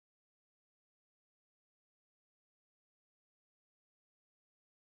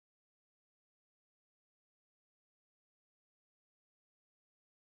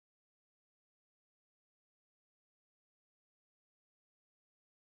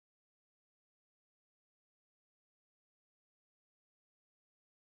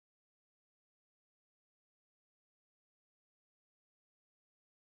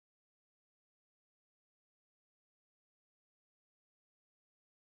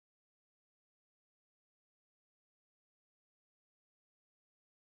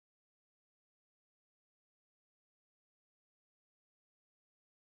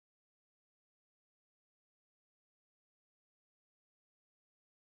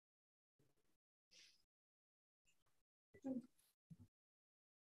Okay,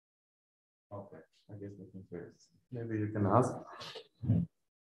 I guess we can first. Maybe you can ask.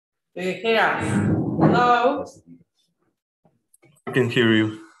 Do you hear us? Hello? I can hear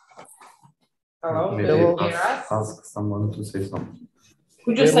you. Hello? Maybe Do you hear us? ask someone to say something.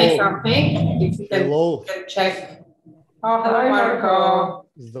 Could you say something? If you can check. Oh, hello, Marco.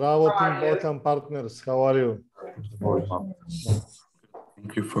 Zdravo, Team Balkan partners. How are you?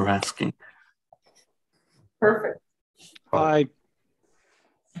 Thank you for asking. Perfect. Hi.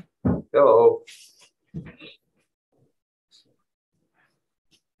 Hello.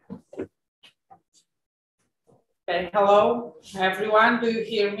 Okay, hello, everyone. Do you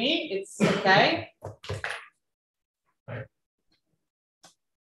hear me? It's okay.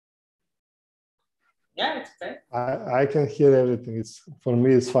 Yeah, it's okay. I can hear everything. It's for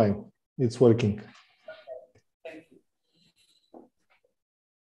me. It's fine. It's working. Thank you.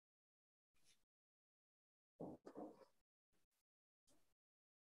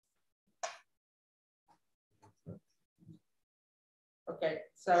 Okay,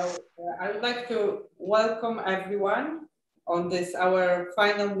 so I would like to welcome everyone on this our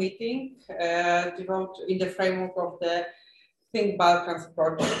final meeting devoted in the framework of the Think Balkans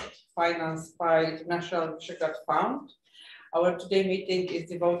project financed by International Visegrad Fund. Our today meeting is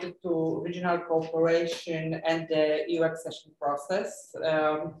devoted to regional cooperation and the EU accession process.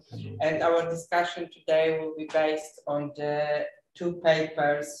 And our discussion today will be based on the two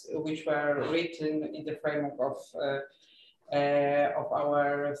papers which were written in the framework of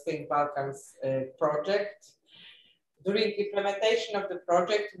our Think Balkans project. During implementation of the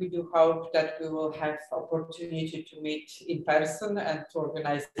project, we do hope that we will have opportunity to meet in person and to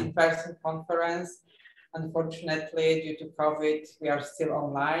organize in-person conference. Unfortunately, due to COVID, we are still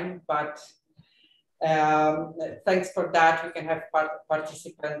online, but thanks for that, we can have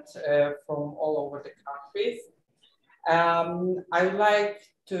participants from all over the countries. I would like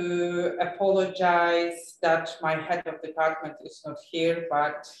to apologize that my head of department is not here,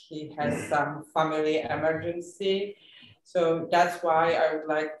 but he has some family emergency. So that's why I would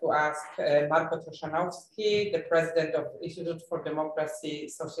like to ask Marko Troszanowski, the president of Institute for Democracy,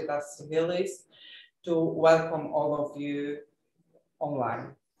 Societas Civilis, to welcome all of you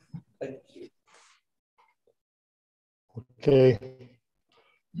online. Thank you. Okay.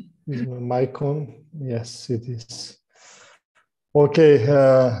 Is my mic on? Yes, it is. Okay.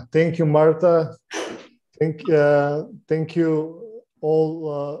 Thank you, Marta. Thank you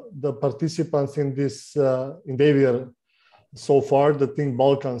all the participants in this endeavor so far, the Think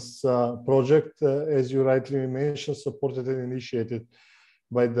Balkans project, as you rightly mentioned, supported and initiated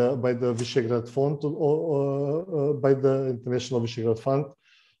by the Visegrad Fund, by the International Visegrad Fund.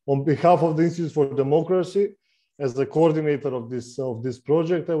 On behalf of the Institute for Democracy, as the coordinator of this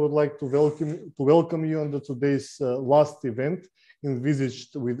project, I would like to welcome you on today's last event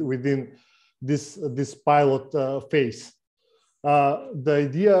envisaged within this pilot phase. The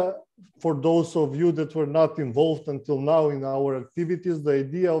idea, for those of you that were not involved until now in our activities, the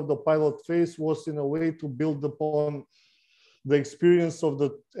idea of the pilot phase was in a way to build upon the experience of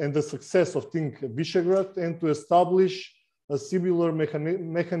and the success of Think Visegrad and to establish a similar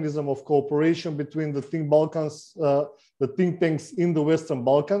mechanism of cooperation between the Think Balkans, the think tanks in the Western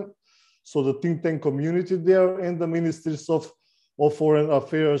Balkan, so the think tank community there and the ministries of foreign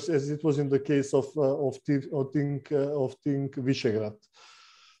affairs, as it was in the case of Think Visegrad.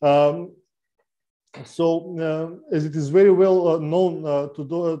 As it is very well known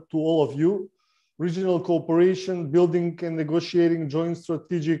to all of you, regional cooperation, building and negotiating joint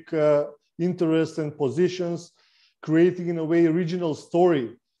strategic interests and positions, creating in a way a regional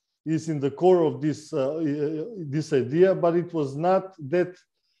story is in the core of this idea, but it was not that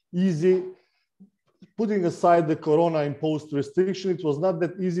easy. Putting aside the corona-imposed restriction, it was not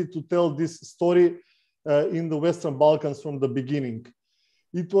that easy to tell this story in the Western Balkans from the beginning.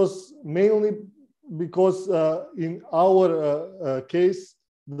 It was mainly because in our case,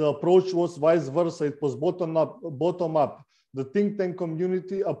 the approach was vice versa. It was bottom up. The think tank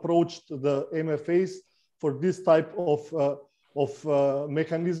community approached the MFAs for this type of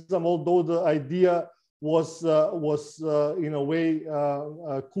mechanism, although the idea was in a way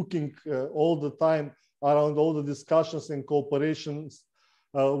cooking all the time around all the discussions and cooperations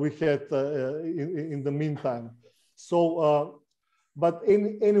we had in the meantime. So, but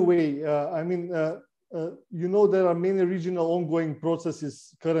anyway, I mean, you know, there are many regional ongoing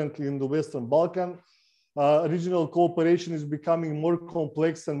processes currently in the Western Balkan. Regional cooperation is becoming more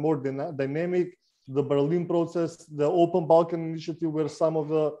complex and more dynamic. The Berlin process, the Open Balkan Initiative, where some of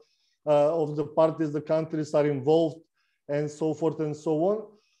the parties, the countries are involved, and so forth and so on.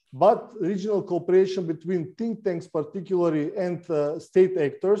 but regional cooperation between think tanks particularly and state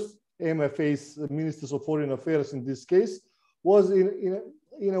actors, MFAs, Ministers of Foreign Affairs in this case, was in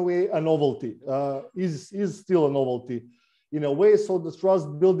a way a novelty, is still a novelty in a way. So the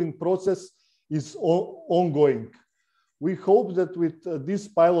trust building process is ongoing. We hope that with this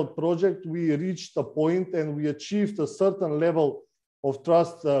pilot project, we reached a point and we achieved a certain level of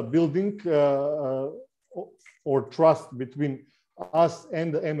trust building or trust between us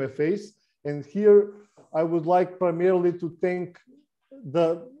and the MFAs. And here I would like primarily to thank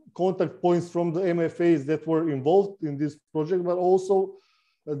the contact points from the MFAs that were involved in this project, but also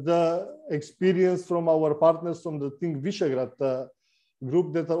the experience from our partners from the Think Visegrad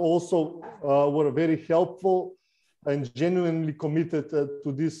group that are also were very helpful and genuinely committed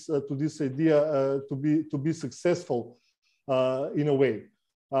to this idea to be successful in a way.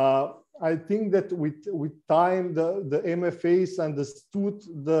 I think that with time, the MFAs understood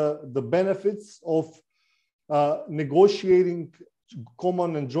the benefits of negotiating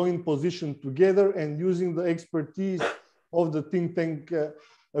common and joint position together and using the expertise of the think tank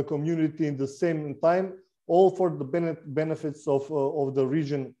community in the same time, all for the benefits of the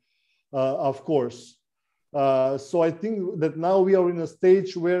region, of course. So I think that now we are in a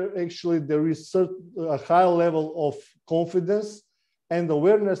stage where actually there is a high level of confidence and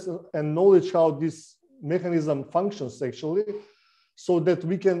awareness and knowledge how this mechanism functions actually, so that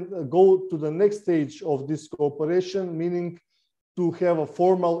we can go to the next stage of this cooperation, meaning to have a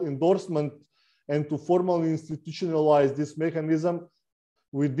formal endorsement and to formally institutionalize this mechanism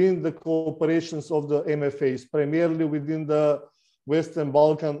within the cooperations of the MFAs, primarily within the Western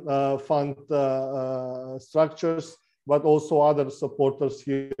Balkan Fund structures, but also other supporters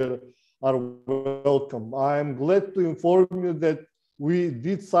here are welcome. I'm glad to inform you that we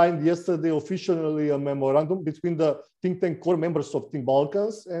did sign yesterday officially a memorandum between the think tank core members of Think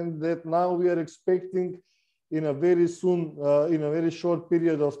Balkans, and that now we are expecting in a very soon, in a very short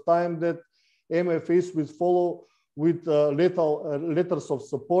period of time, that MFAs will follow with letters of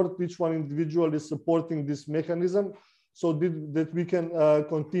support, each one individually supporting this mechanism, so that we can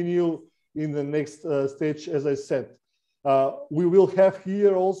continue in the next stage, as I said. We will have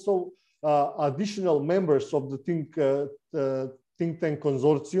here also additional members of the think tank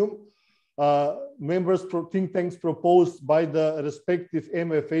consortium, members for think tanks proposed by the respective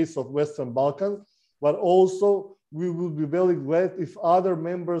MFAs of Western Balkans, but also we will be very glad if other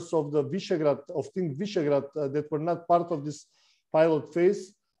members of the Visegrad, of Think Visegrad that were not part of this pilot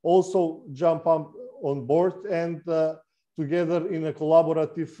phase also jump up on board and together in a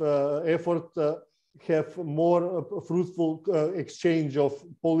collaborative effort have more fruitful exchange of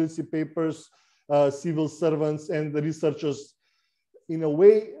policy papers, civil servants and the researchers. In a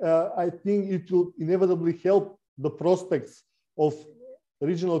way, I think it will inevitably help the prospects of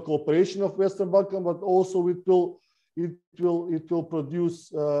regional cooperation of Western Balkan, but also it will produce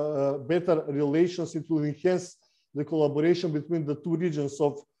better relations. It will enhance the collaboration between the two regions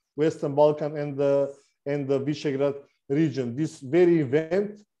of Western Balkan and the Visegrad region. This very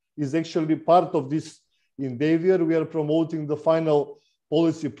event is actually part of this endeavor. We are promoting the final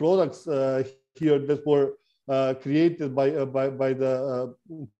policy products here that were created by the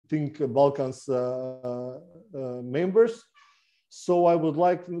Think Balkans members. So I would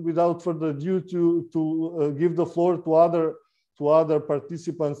like, without further ado, to give the floor to other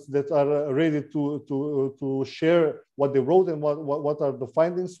participants that are ready to share what they wrote and what are the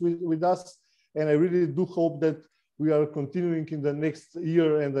findings with us. And I really do hope that we are continuing in the next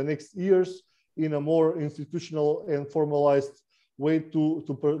year and the next years in a more institutional and formalized way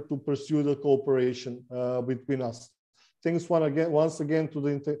to pursue the cooperation between us. Thanks once again to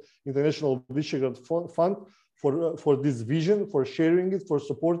the International Visegrad Fund for this vision, for sharing it, for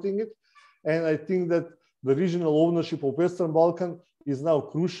supporting it. And I think that the regional ownership of Western Balkan is now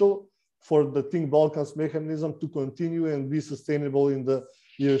crucial for the Think Balkans mechanism to continue and be sustainable in the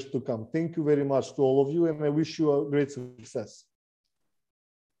years to come. Thank you very much to all of you, and I wish you a great success.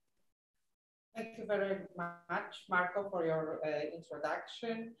 Thank you very much, Marco, for your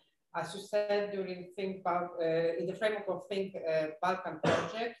introduction. As you said, during in the framework of Think Balkan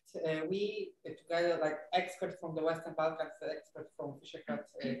project, we together, like experts from the Western Balkans, experts from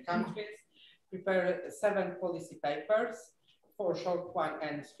Visegrad countries, prepare 7 policy papers, 4 short one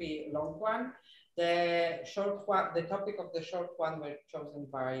and 3 long one. The topic of the short one were chosen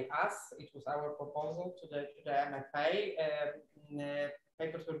by us. It was our proposal to the MFA.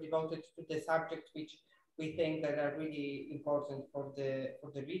 Papers were devoted to the subjects which we think that are really important for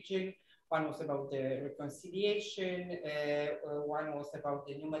the region. One was about the reconciliation, one was about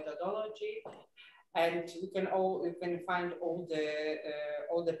the new methodology, And you can find all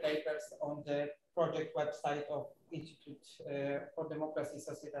the papers on the project website of Institute for Democracy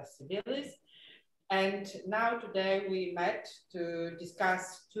Societas Civilis. And now today we met to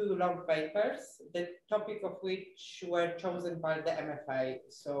discuss two long papers, the topic of which were chosen by the MFA.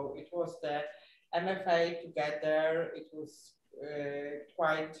 So it was the MFA together. It was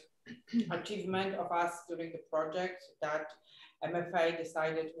quite achievement of us during the project that MFA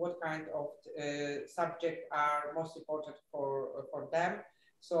decided what kind of subjects are most important for them.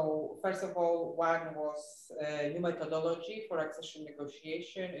 So first of all, one was new methodology for accession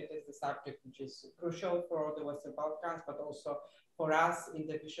negotiation. It is the subject which is crucial for the Western Balkans, but also for us in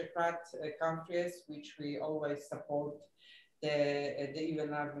the Visegrad countries, which we always support the EU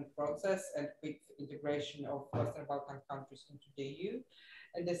enlargement process and quick integration of Western Balkan countries into the EU.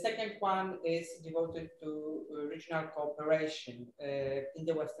 And the second one is devoted to regional cooperation in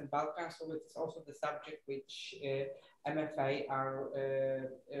the Western Balkans. So it is also the subject which MFA are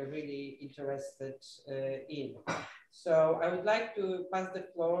really interested in. So I would like to pass the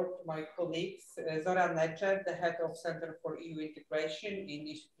floor to my colleagues, Zoran Necer, the head of Center for EU Integration in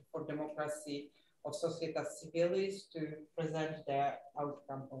Institute for Democracy of Societas Civilis, to present the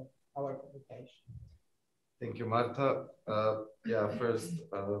outcome of our publication. Thank you, Marta. First,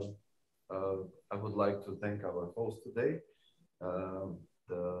 I would like to thank our host today,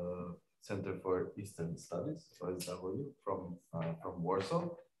 the Center for Eastern Studies, OSW, from Warsaw.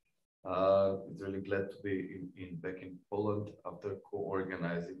 It's really glad to be back in Poland after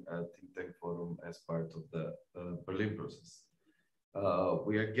co-organizing a think tank forum as part of the Berlin process.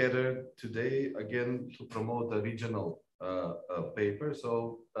 We are gathered today again to promote a regional paper.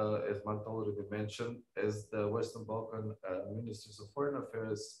 So, as Marta already mentioned, as the Western Balkan Ministers of Foreign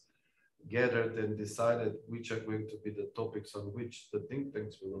Affairs gathered and decided which are going to be the topics on which the think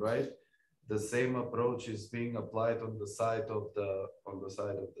tanks will write, the same approach is being applied on the side of the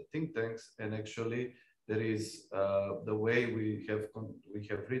think tanks. And actually, there is the way we have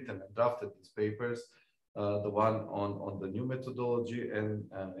written and drafted these papers. The one on the new methodology and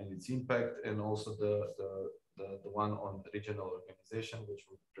its impact, and also the one on regional organization, which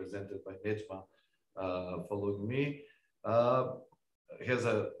was presented by Nejma following me, has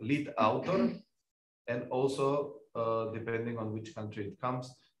a lead author, and also depending on which country it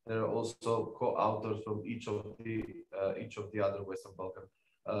comes, there are also co-authors from each of the other Western Balkan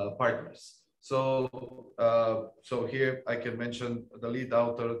partners. So, here I can mention the lead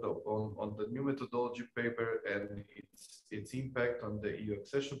author on the new methodology paper and its impact on the EU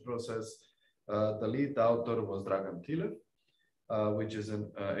accession process. The lead author was Dragan Tilev, which is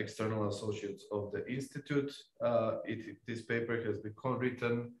an external associate of the Institute. This paper has been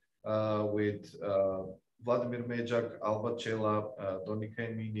co-written with Vladimir Mejak, Alba Cela, Donika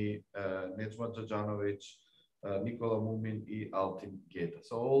Emini, Nejma Djadjanovic, Nikola Mumin and Altin Geta.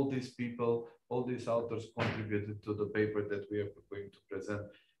 So all these people, all these authors contributed to the paper that we are going to present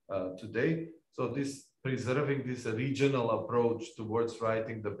today. So preserving this regional approach towards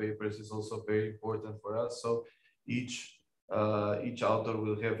writing the papers is also very important for us. So each author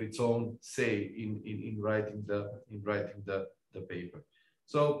will have its own say in writing the paper.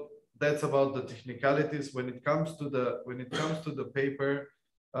 So that's about the technicalities. When it comes to the paper,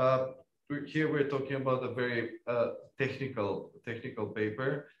 here we're talking about a very technical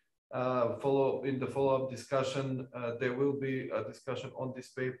paper. In the follow-up discussion, there will be a discussion on this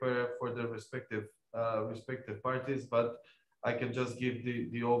paper for the respective parties, but I can just give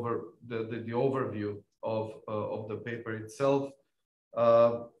the overview of the paper itself.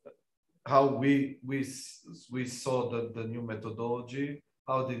 How we saw the new methodology,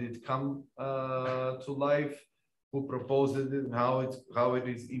 how did it come to life, who proposed it, and how it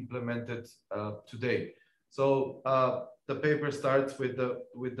is implemented today. So the paper starts with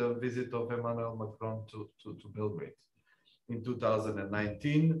the visit of Emmanuel Macron to Belgrade in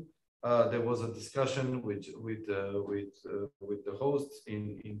 2019. There was a discussion with the hosts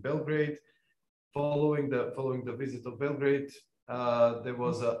in Belgrade. Following the visit of Belgrade, there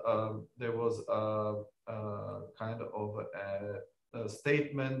was a kind of a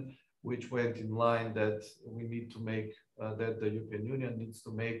statement which went in line that we need to make that the European Union needs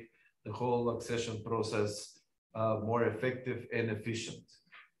to make the whole accession process more effective and efficient,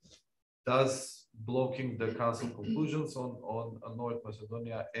 thus blocking the Council conclusions on North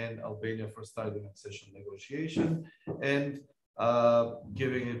Macedonia and Albania for starting accession negotiation, and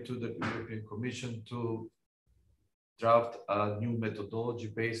giving it to the European Commission to draft a new methodology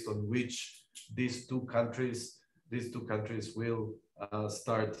based on which these two countries will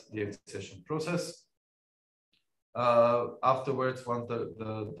start the accession process. Afterwards, once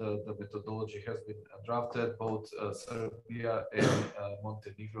the methodology has been drafted, both Serbia and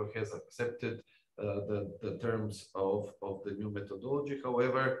Montenegro has accepted the terms of the new methodology.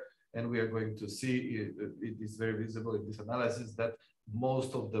 However, and we are going to see, it is very visible in this analysis that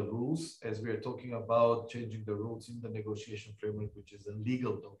most of the rules, as we are talking about changing the rules in the negotiation framework, which is a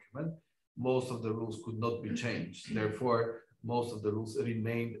legal document, most of the rules could not be changed. Therefore, most of the rules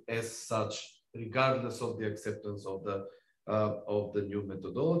remained as such, regardless of the acceptance of the new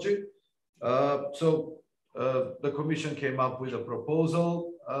methodology. The Commission came up with a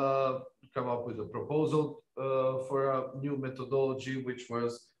proposal, for a new methodology, which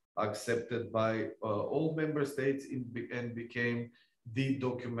was accepted by all member states and became the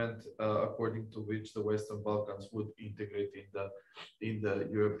document according to which the Western Balkans would integrate in the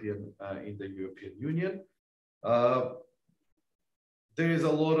European Union. There is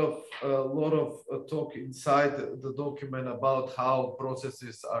a lot of talk inside the document about how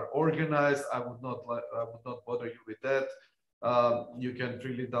processes are organized. I would not bother you with that. You can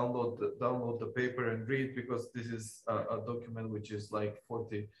really download the paper and read, because this is a document which is like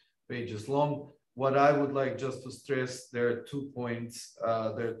 40 pages long. What I would like just to stress, there are 2 points.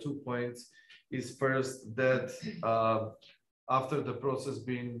 Is first that after the process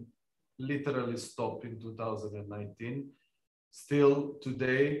being literally stopped in 2019, still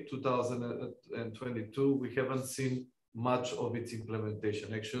today, 2022, we haven't seen much of its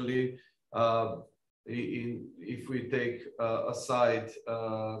implementation. Actually, if we take aside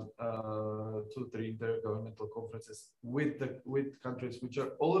 2-3 intergovernmental conferences with countries which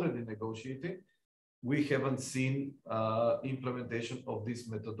are already negotiating, we haven't seen implementation of this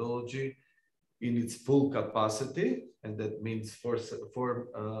methodology in its full capacity, and that means for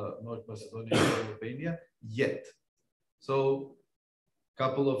North Macedonia and Albania yet. So a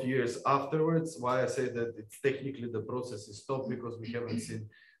couple of years afterwards, why I say that it's technically the process is stopped, because we haven't seen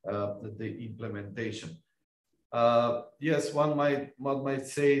the implementation. Yes, one might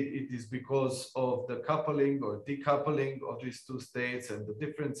say it is because of the coupling or decoupling of these two states and the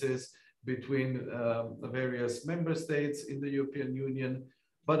differences between the various member states in the European Union.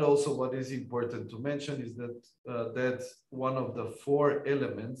 But also what is important to mention is that that one of the 4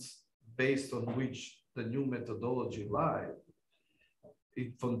 elements based on which the new methodology lies,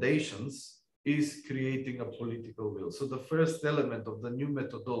 its foundations, is creating a political will. So the first element of the new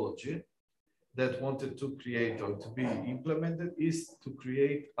methodology that wanted to create or to be implemented is to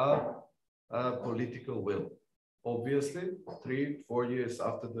create a political will. Obviously, 3-4 years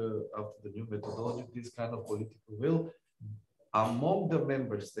after the new methodology, this kind of political will among the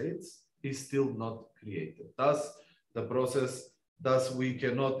member states is still not created. Thus, the process, we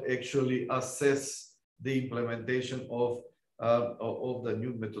cannot actually assess the implementation of the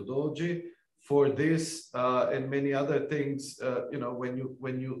new methodology. For this and many other things, you know,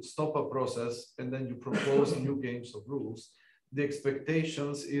 when you stop a process and then you propose new games of rules, the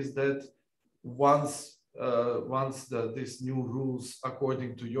expectations is that once these new rules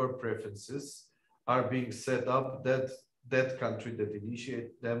according to your preferences are being set up, that country that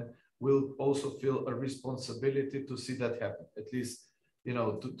initiate them will also feel a responsibility to see that happen. At least, you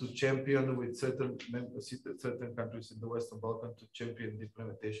know, to champion with certain countries in the Western Balkans to champion the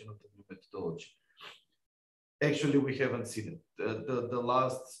implementation of the new methodology. Actually, we haven't seen it. The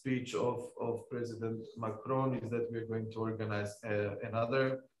last speech of President Macron is that we're going to organize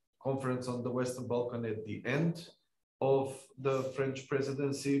another conference on the Western Balkans at the end of the French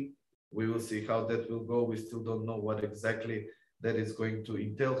presidency. We will see how that will go. We still don't know what exactly that is going to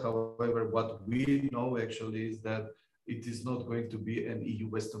entail. However, what we know actually is that it is not going to be an EU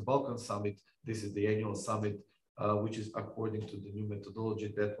Western Balkan summit. This is the annual summit, which is according to the new methodology.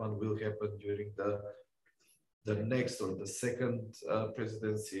 That one will happen during the next or the second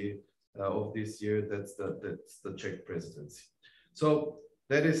presidency of this year. That's the Czech presidency. So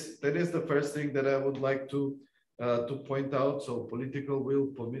that is the first thing that I would like to point out. So political will,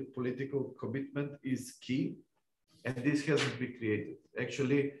 political commitment is key, and this hasn't been created.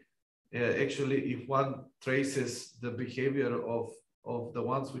 Actually, if one traces the behavior of the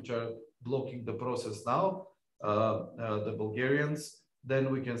ones which are blocking the process now, the Bulgarians,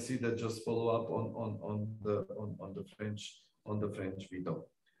 then we can see that just follow up on the French veto.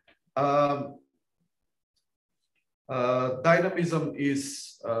 Dynamism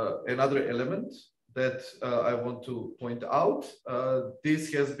is another element that I want to point out.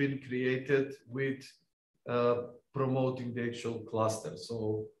 This has been created with promoting the actual cluster.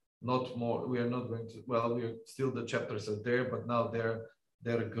 So not more, we are not going to, well, we are still, the chapters are there, but now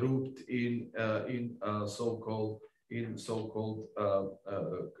they're grouped in so-called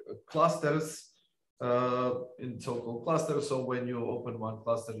clusters. in so-called clusters. So when you open one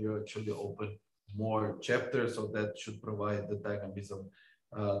cluster, you actually open more chapters. So that should provide the dynamism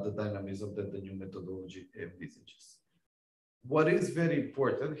that the new methodology envisages. What is very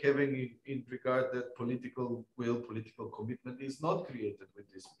important, having in regard that political will, political commitment is not created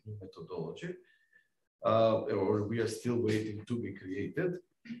with this new methodology, or we are still waiting to be created.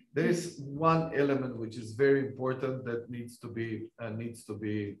 There is one element which is very important that needs to be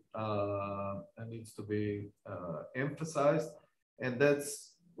emphasized, and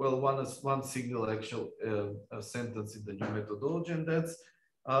that's, well, one single actual sentence in the new methodology, and that's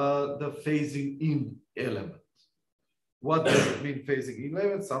the phasing in element. What does it mean, phasing in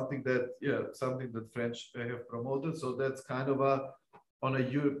element? Something that French have promoted. So that's kind of on a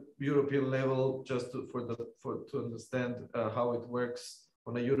European level, just to understand how it works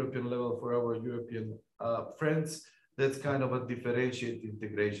on a European level for our European friends. That's kind of a differentiated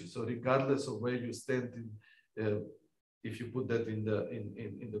integration. So regardless of where you stand in, if you put that in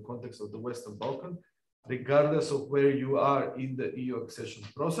the context of the Western Balkan, regardless of where you are in the EU accession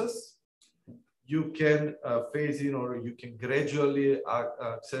process, you can phase in, or you can gradually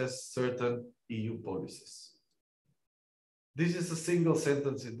access certain EU policies. This is a single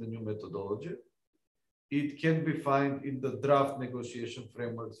sentence in the new methodology. It can be found in the draft negotiation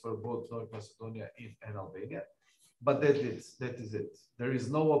frameworks for both North Macedonia and Albania, but that is it. There is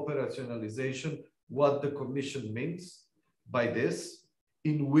no operationalization what the Commission means by this,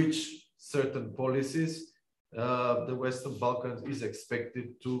 in which certain policies the Western Balkans is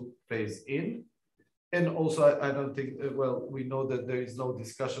expected to phase in. And also, I don't think, well, we know that there is no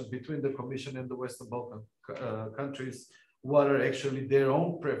discussion between the Commission and the Western Balkan countries what are actually their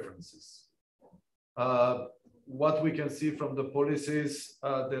own preferences. What we can see from the policies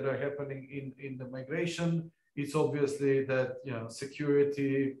that are happening in the migration, it's obviously that, you know,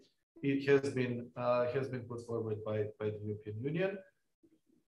 security, it has been put forward by the European Union.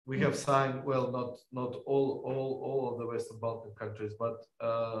 We have signed, well, not all of the Western Balkan countries, but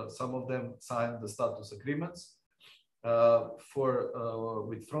some of them signed the status agreements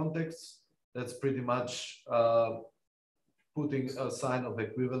with Frontex. That's pretty much putting a sign of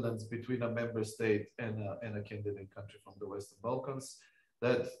equivalence between a member state and a candidate country from the Western Balkans.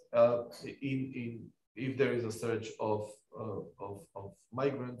 That if there is a surge of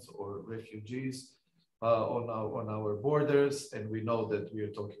migrants or refugees on our borders, and we know that we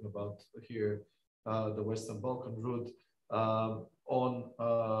are talking about here the Western Balkan route,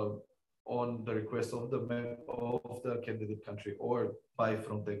 on the request of the candidate country or by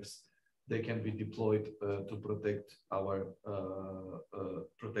Frontex, they can be deployed to protect our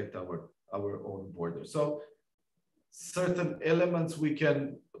own border. So certain elements we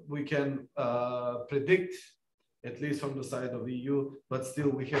can predict, at least from the side of EU, but still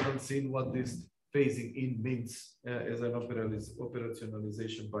we haven't seen what this phasing in means as an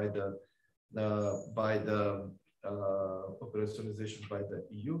operationalization by the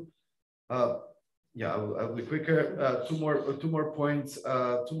EU. Yeah, I'll be quicker. Two more points.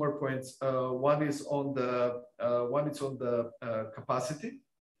 One is on the capacity.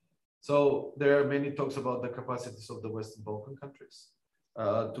 So there are many talks about the capacities of the Western Balkan countries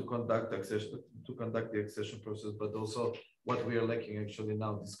to conduct the accession process, but also what we are lacking actually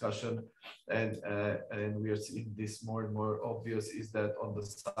now, discussion, and we are seeing this more and more obvious, is that on the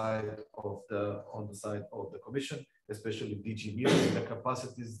side of the Commission, especially DG NEAR, the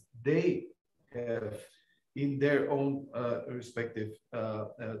capacities they have in their own respective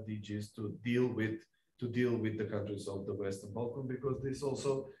DGs to deal with the countries of the Western Balkan, because this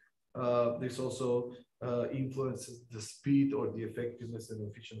also influences the speed or the effectiveness and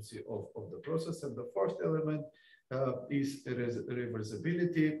efficiency of the process. And the fourth element is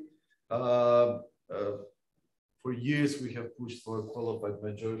reversibility. For years, we have pushed for qualified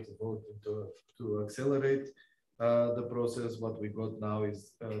majority voting to accelerate the process. What we got now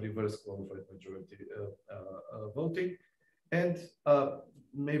is reverse qualified majority voting. And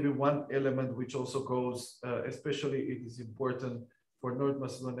maybe one element which also goes, especially it is important for North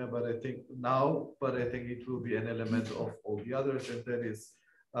Macedonia, but I think it will be an element of all the others, and that is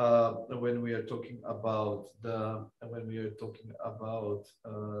when we are talking about the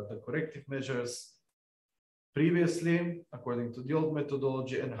corrective measures. Previously, according to the old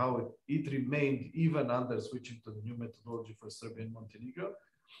methodology and how it remained even under switching to the new methodology for Serbia and Montenegro,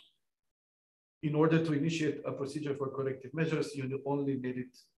 in order to initiate a procedure for corrective measures, you only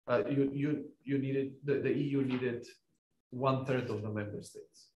needed the EU needed 1/3 of the member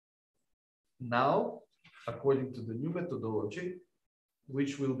states. Now, according to the new methodology,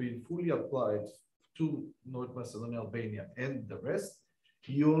 which will be fully applied to North Macedonia, Albania, and the rest,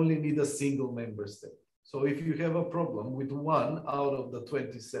 you only need a single member state. So if you have a problem with one out of the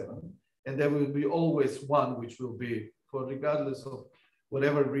 27, and there will be always one which will be, for regardless of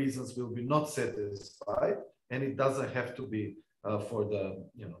whatever reasons, will be not satisfied, and it doesn't have to be for the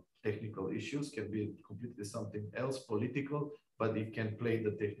technical issues, can be completely something else, political, but it can play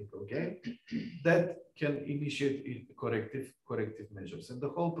the technical game. That can initiate corrective measures, and the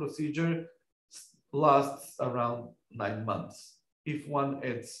whole procedure lasts around 9 months. If one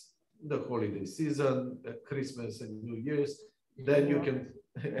adds the holiday season, Christmas and New Year's, then you can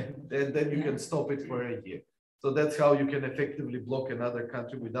then you can stop it for a year. So that's how you can effectively block another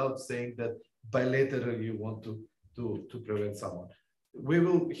country without saying that bilaterally you want to prevent someone. We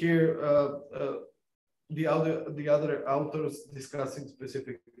will hear the other authors discussing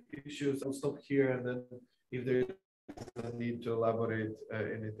specific issues. I'll stop here, and then if there is a need to elaborate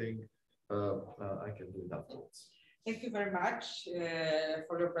anything, I can do it afterwards. Thank you very much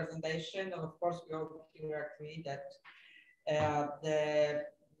for your presentation. And of course, we all here agree that the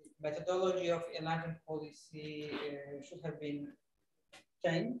methodology of enlargement policy should have been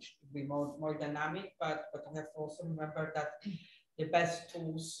changed to be more dynamic, but we have to also remember that the best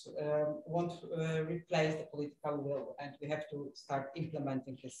tools won't replace the political will, and we have to start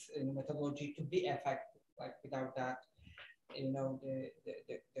implementing this methodology to be effective. Like without that,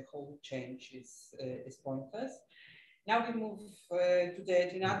 the whole change is pointless. Now we move to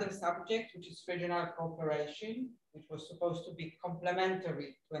another subject, which is regional cooperation, which was supposed to be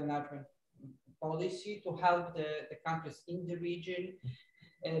complementary to enlargement policy to help the countries in the region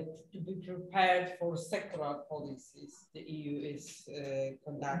to be prepared for sectoral policies the EU is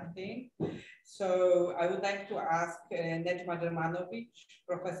conducting. So I would like to ask Nejma Dermanovic,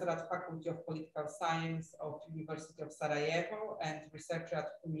 professor at Faculty of Political Science of University of Sarajevo and researcher at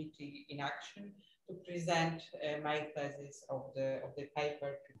Community in Action, to present my thesis of the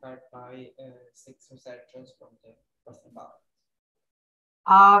paper prepared by 6 researchers from the Western Balkans.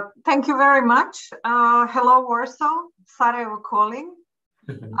 Thank you very much. Hello, Warsaw, Sarajevo calling.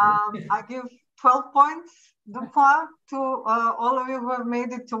 I give 12 points to all of you who have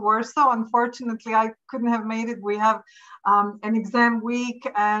made it to Warsaw. Unfortunately, I couldn't have made it. We have an exam week,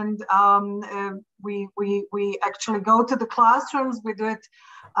 and we actually go to the classrooms. We do it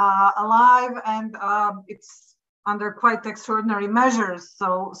alive, and it's under quite extraordinary measures.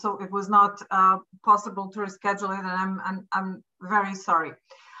 So it was not possible to reschedule it, and I'm very sorry.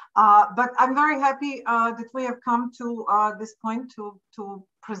 But I'm very happy that we have come to this point to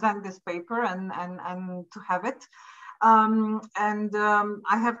present this paper and to have it.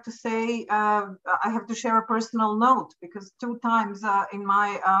 I have to say, I have to share a personal note, because 2 times in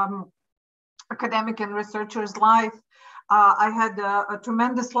my academic and researcher's life, I had a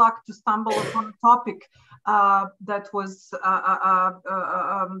tremendous luck to stumble upon a topic that was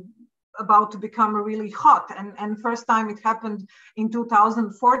about to become really hot. And first time it happened in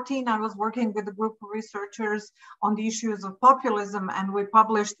 2014. I was working with a group of researchers on the issues of populism, and we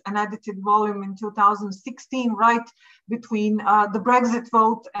published an edited volume in 2016, right between the Brexit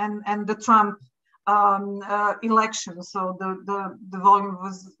vote and the Trump election. So the volume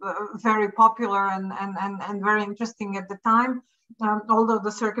was very popular and very interesting at the time, although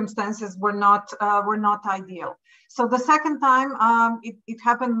the circumstances were not ideal. So the second time it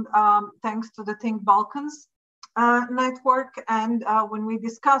happened thanks to the Think Balkans network, and when we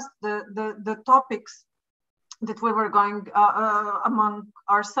discussed the topics that we were going among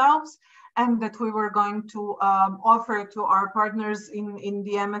ourselves, and that we were going to offer to our partners in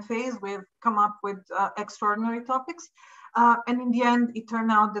the MFAs, we've come up with extraordinary topics. And in the end, it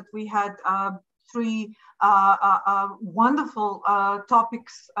turned out that we had 3 wonderful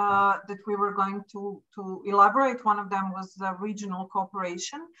topics that we were going to elaborate. One of them was regional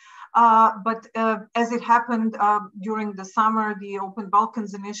cooperation. But as it happened during the summer, the Open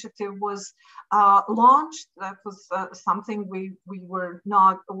Balkans initiative was launched. That was something we were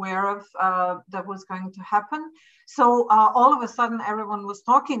not aware of that was going to happen. So all of a sudden, everyone was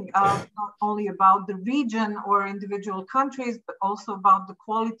talking not only about the region or individual countries, but also about the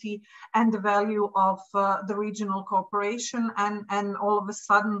quality and the value of the regional cooperation. And all of a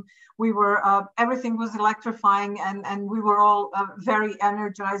sudden, we were everything was electrifying, and we were all very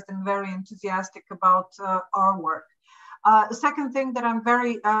energized and very enthusiastic about our work. The second thing that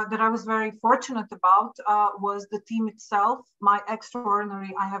I was very fortunate about was the team itself, my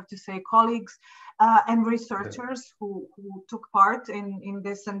extraordinary, I have to say, colleagues and researchers who took part in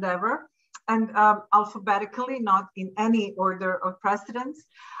this endeavor, and alphabetically, not in any order of precedence: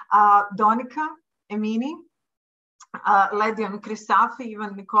 Donika, Emini, Ledion Krisafi,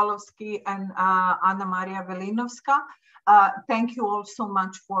 Ivan Nikolovsky, and Anna Maria Velinovska. Thank you all so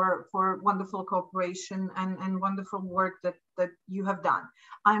much for wonderful cooperation and wonderful work that you have done.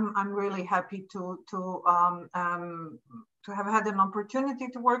 I'm really happy to have had an opportunity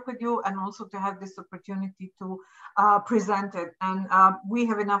to work with you, and also to have this opportunity to present it. And we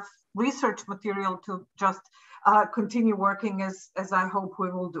have enough research material to just continue working as I hope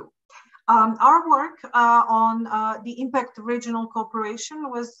we will do. Our work on the impact of regional cooperation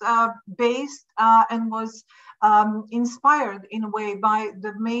was based and was inspired in a way by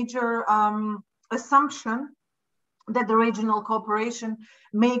the major assumption that the regional cooperation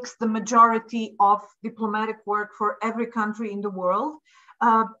makes the majority of diplomatic work for every country in the world,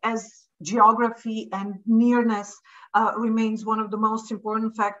 as geography and nearness remains one of the most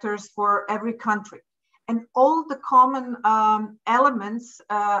important factors for every country. And all the common elements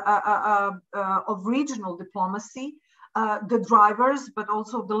of regional diplomacy, the drivers, but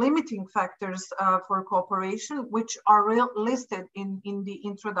also the limiting factors for cooperation, which are listed in the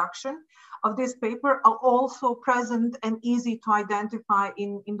introduction of this paper, are also present and easy to identify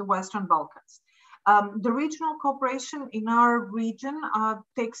in the Western Balkans. The regional cooperation in our region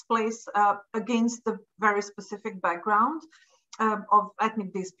takes place against the very specific background of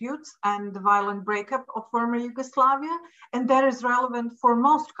ethnic disputes and the violent breakup of former Yugoslavia, and that is relevant for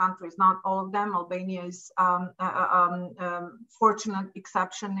most countries, not all of them. Albania is fortunate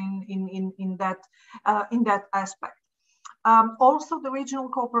exception in that aspect. Also, the regional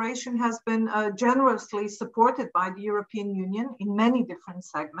cooperation has been generously supported by the European Union in many different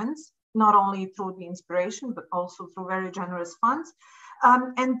segments, not only through the inspiration, but also through very generous funds.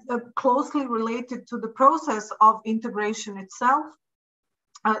 And closely related to the process of integration itself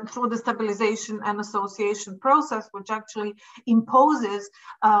through the stabilization and association process, which actually imposes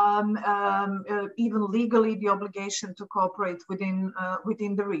even legally the obligation to cooperate within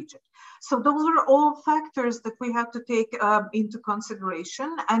the region. So those are all factors that we have to take into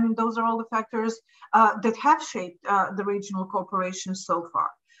consideration, and those are all the factors that have shaped the regional cooperation so far.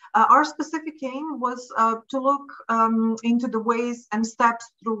 Our specific aim was to look into the ways and steps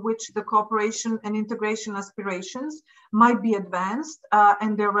through which the cooperation and integration aspirations might be advanced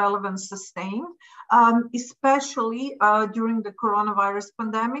and their relevance sustained, especially during the coronavirus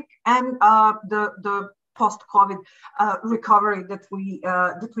pandemic and the post-COVID recovery that we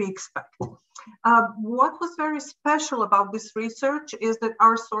expect. What was very special about this research is that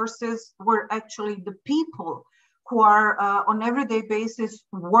our sources were actually the people who are on everyday basis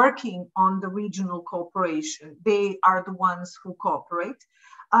working on the regional cooperation. They are the ones who cooperate.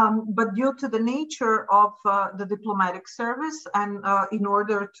 But due to the nature of the diplomatic service and in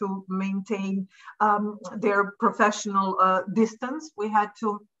order to maintain their professional distance, we had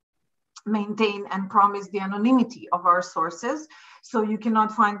to maintain and promise the anonymity of our sources. So you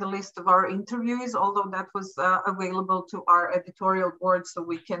cannot find the list of our interviewees, although that was available to our editorial board, so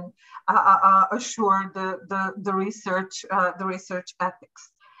we can assure the research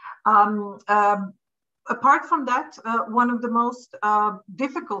ethics. Apart from that, one of the most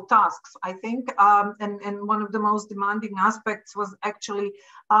difficult tasks, I think, and one of the most demanding aspects was actually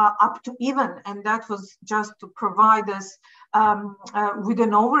up to even, and that was just to provide us with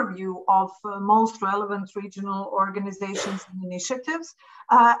an overview of most relevant regional organizations and initiatives,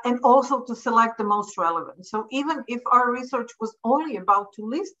 and also to select the most relevant. So even if our research was only about to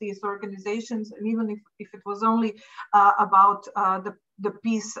list these organizations, and even if it was only about the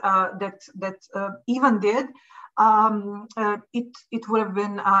piece that even did, it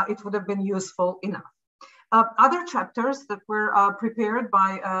would have been useful enough. Other chapters that were prepared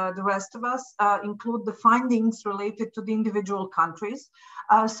by the rest of us include the findings related to the individual countries,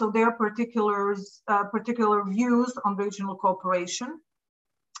 so their particular views on regional cooperation,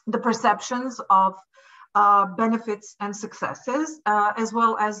 the perceptions of benefits and successes, as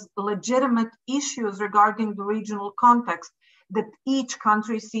well as legitimate issues regarding the regional context that each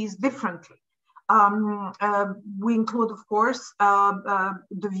country sees differently. We include, of course,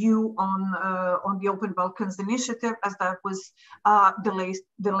 the view on the Open Balkans initiative, as that was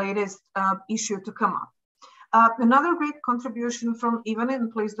the latest issue to come up. Another great contribution from Ivan,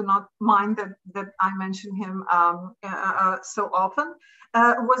 and please do not mind that I mention him so often,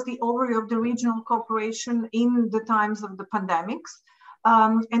 was the overview of the regional cooperation in the times of the pandemics.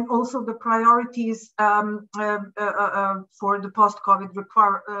 And also the priorities for the post-COVID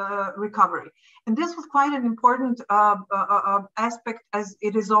recovery. And this was quite an important aspect, as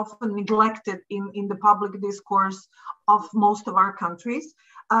it is often neglected in the public discourse of most of our countries.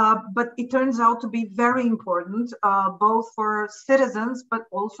 But it turns out to be very important, both for citizens, but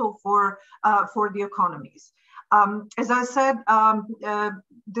also for the economies. As I said,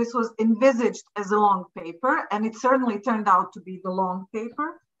 this was envisaged as a long paper, and it certainly turned out to be the long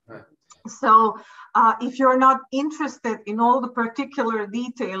paper. Right. So if you're not interested in all the particular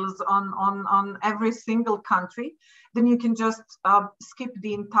details on every single country, then you can just skip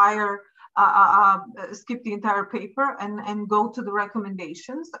the entire paper and go to the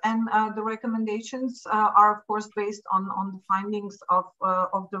recommendations. And the recommendations are, of course, based on the findings of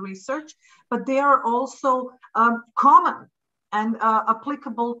the research, but they are also common and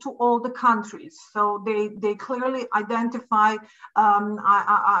applicable to all the countries. So they clearly identify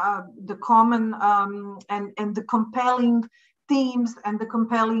the common and the compelling themes and the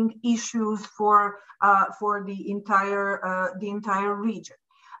compelling issues for the entire region.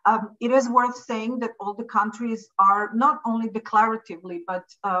 It is worth saying that all the countries are not only declaratively, but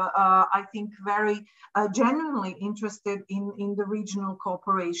I think very genuinely interested in the regional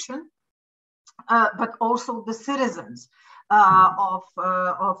cooperation, but also the citizens of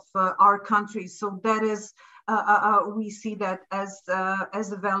our countries. So that is, we see that as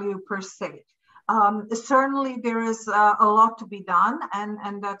a value per se. Certainly there is a lot to be done,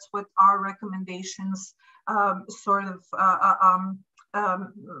 and that's what our recommendations sort of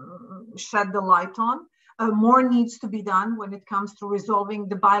shed the light on. More needs to be done when it comes to resolving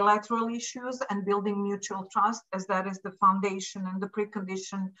the bilateral issues and building mutual trust, as that is the foundation and the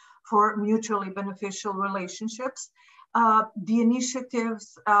precondition for mutually beneficial relationships. The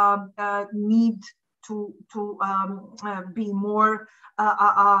initiatives need to be more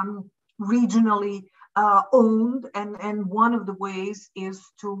regionally owned, and one of the ways is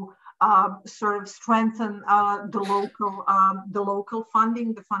to sort of strengthen the local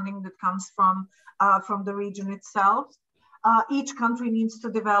funding, the funding that comes from the region itself. Each country needs to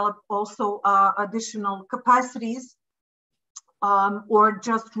develop also additional capacities or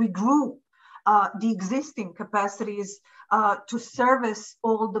just regroup the existing capacities to service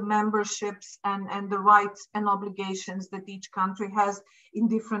all the memberships and the rights and obligations that each country has in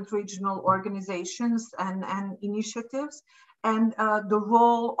different regional organizations and initiatives. And the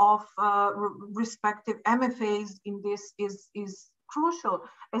role of respective MFAs in this is crucial,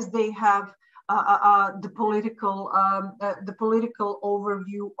 as they have the political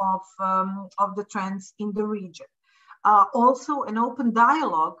overview of the trends in the region. Also, an open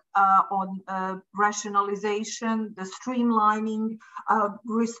dialogue on rationalization, the streamlining,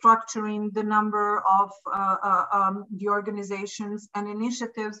 restructuring the number of the organizations and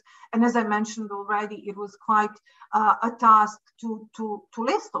initiatives. And as I mentioned already, it was quite a task to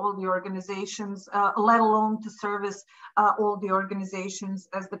list all the organizations, let alone to service all the organizations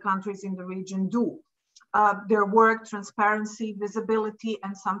as the countries in the region do. Their work, transparency, visibility,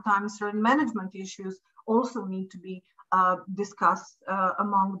 and sometimes certain management issues also need to be discussed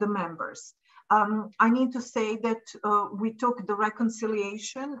among the members. I need to say that we took the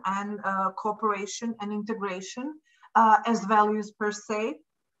reconciliation and cooperation and integration as values per se,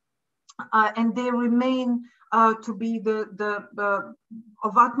 and they remain to be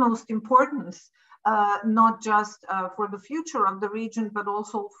of utmost importance, not just for the future of the region, but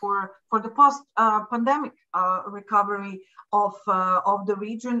also for the post-pandemic recovery of the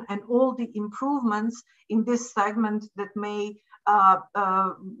region and all the improvements in this segment that may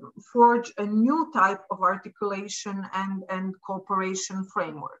forge a new type of articulation and cooperation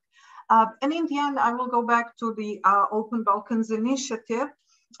framework. And in the end, I will go back to the Open Balkans initiative,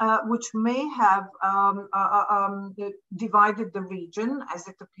 which may have divided the region, as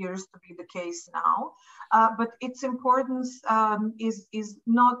it appears to be the case now. But its importance is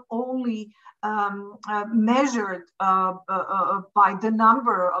not only measured by the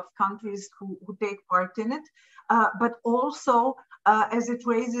number of countries who take part in it, but also as it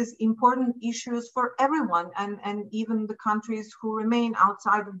raises important issues for everyone, and even the countries who remain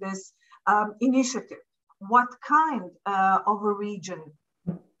outside of this initiative. What kind of a region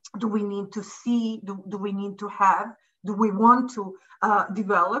do we need to see, do we need to have, do we want to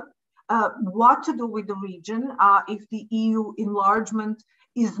develop? What to do with the region if the EU enlargement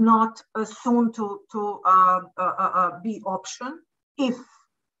is not soon to be option, if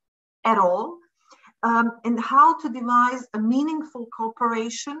at all, and how to devise a meaningful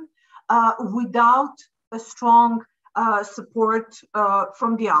cooperation without a strong support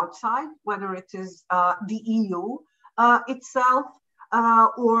from the outside, whether it is the EU itself,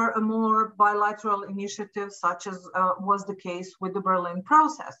 or a more bilateral initiative, such as was the case with the Berlin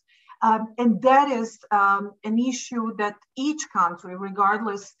process. And that is an issue that each country,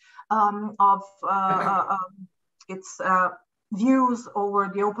 regardless of its views over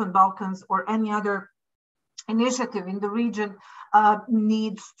the Open Balkans or any other initiative in the region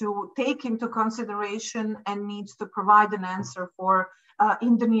needs to take into consideration and needs to provide an answer for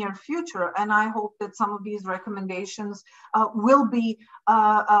in the near future. And I hope that some of these recommendations will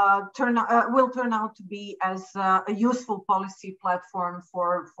turn out to be as a useful policy platform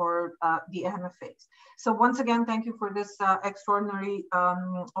for the MFAs. So once again, thank you for this extraordinary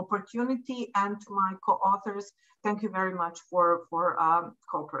opportunity, and to my co-authors, thank you very much for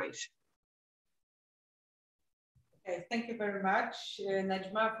cooperation. Okay, thank you very much,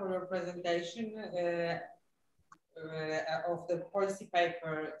 Najma, for your presentation of the policy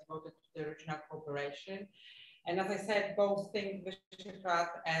paper devoted to the regional cooperation. And as I said, both Think Visegrad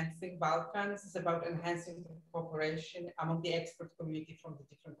and Think Balkans is about enhancing cooperation among the expert community from the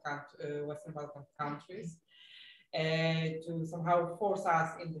different Western Balkan countries to somehow force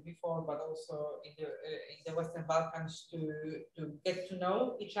us in the before, but also in the Western Balkans to get to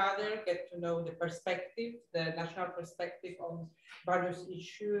know each other, get to know the perspective, the national perspective on various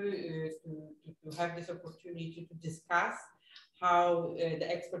issues, to have this opportunity to discuss how the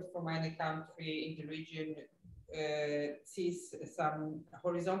expert from any country in the region sees some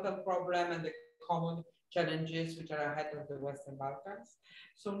horizontal problem and the common challenges which are ahead of the Western Balkans.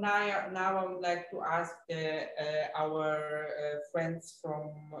 So now I would like to ask our friends from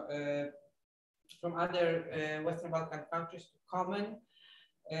other Western Balkan countries to comment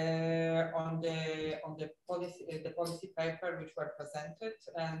on the policy paper which were presented.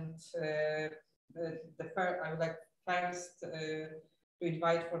 And I would like first to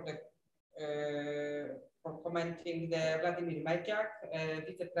invite for commenting the Vladimir Medjak,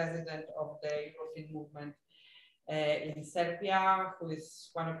 Vice President of the European Movement in Serbia, who is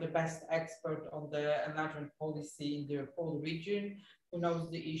one of the best experts on the enlargement policy in the whole region, who knows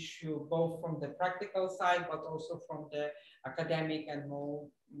the issue both from the practical side, but also from the academic and more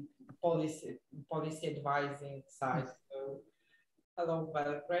policy advising side. So, hello,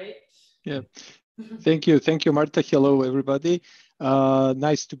 Belgrade. Yeah. Thank you, Marta. Hello, everybody.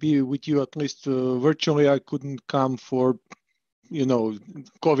 Nice to be with you, at least virtually. I couldn't come for,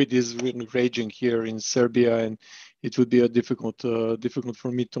 COVID is really raging here in Serbia, and it would be difficult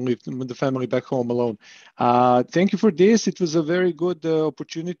for me to leave the family back home alone. Thank you for this. It was a very good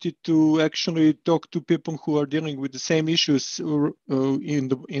opportunity to actually talk to people who are dealing with the same issues in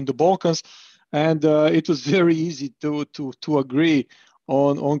the Balkans, and it was very easy to agree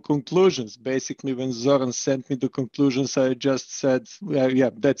on conclusions. Basically, when Zoran sent me the conclusions, I just said, yeah,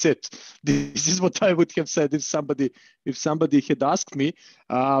 that's it. This is what I would have said if somebody had asked me.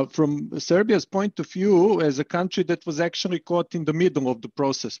 From Serbia's point of view, as a country that was actually caught in the middle of the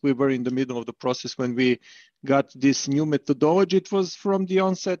process, we were in the middle of the process when we got this new methodology. It was from the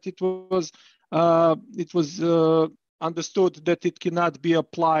onset, it was understood that it cannot be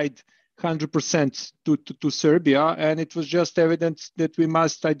applied 100% to Serbia, and it was just evident that we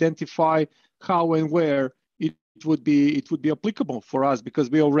must identify how and where it would be applicable for us,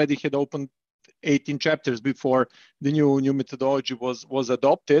 because we already had opened 18 chapters before the new methodology was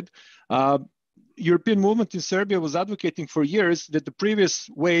adopted. European movement in Serbia was advocating for years that the previous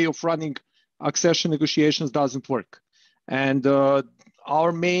way of running accession negotiations doesn't work, and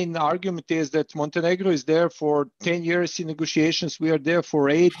our main argument is that Montenegro is there for 10 years in negotiations. We are there for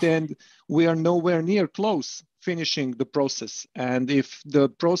 8, and we are nowhere near close finishing the process. And if the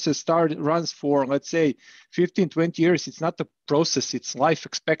process runs for, let's say, 15, 20 years, it's not a process, it's life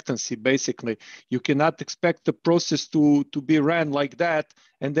expectancy, basically. You cannot expect the process to be ran like that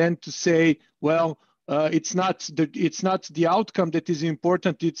and then to say, well, it's not the outcome that is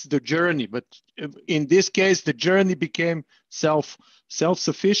important, it's the journey. But in this case, the journey became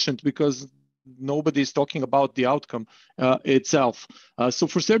self-sufficient because nobody is talking about the outcome itself. So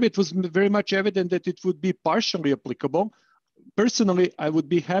for Serbia, it was very much evident that it would be partially applicable. Personally, I would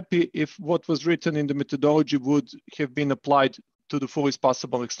be happy if what was written in the methodology would have been applied to the fullest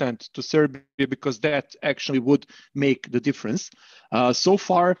possible extent to Serbia, because that actually would make the difference. So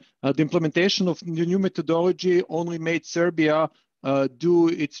far, the implementation of the new methodology only made Serbia do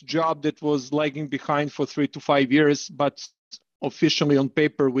its job that was lagging behind for 3 to 5 years, but officially on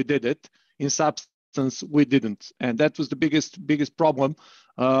paper we did it. In substance, we didn't, and that was the biggest problem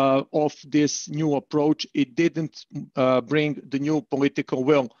of this new approach. It didn't bring the new political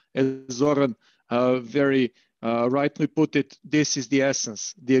will, as Zoran very rightly put it. This is the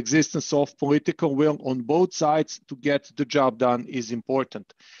essence. The existence of political will on both sides to get the job done is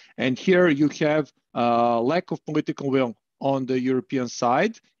important. And here you have lack of political will on the European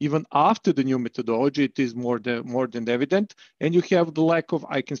side. Even after the new methodology, it is more than evident. And you have the lack of,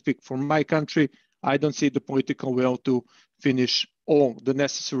 I can speak for my country, I don't see the political will to finish all the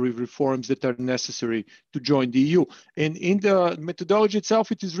necessary reforms that are necessary to join the EU. And in the methodology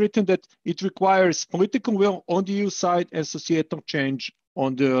itself, it is written that it requires political will on the EU side and societal change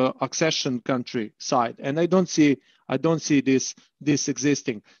on the accession country side. And I don't see this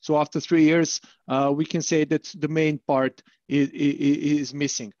existing. So after 3 years, we can say that the main part is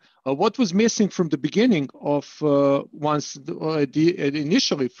missing. What was missing from the beginning of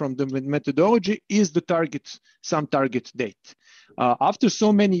initially from the methodology is the some target date. After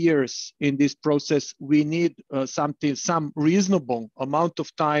so many years in this process, we need some reasonable amount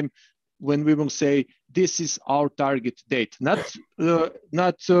of time when we will say this is our target date, not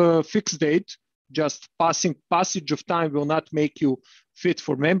fixed date. Just passage of time will not make you fit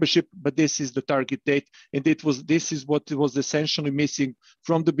for membership, but this is the target date, and this is what was essentially missing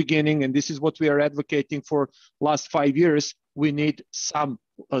from the beginning, and this is what we are advocating for last 5 years. We need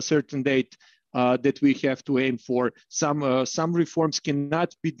a certain date that we have to aim for. Some reforms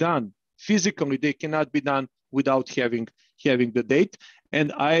cannot be done physically; they cannot be done without having the date.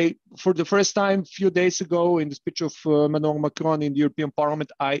 And for the first time, a few days ago, in the speech of Emmanuel Macron in the European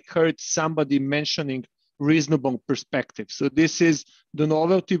Parliament, I heard somebody mentioning reasonable perspective. So this is the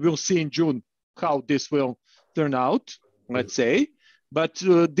novelty. We'll see in June how this will turn out, let's say. But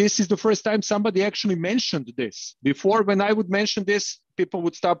this is the first time somebody actually mentioned this. Before, when I would mention this, people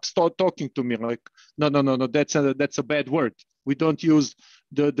would start talking to me like, no, that's a bad word. We don't use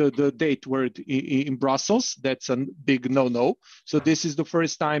the date word in Brussels. That's a big no-no. So this is the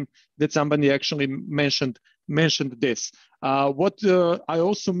first time that somebody actually mentioned this. What I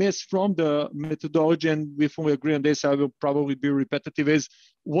also miss from the methodology, and we fully agree on this, I will probably be repetitive, is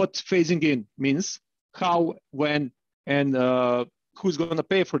what phasing in means, how, when, and who's going to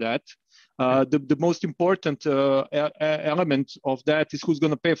pay for that. The most important element of that is who's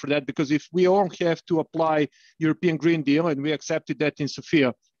going to pay for that, because if we all have to apply European Green Deal, and we accepted that in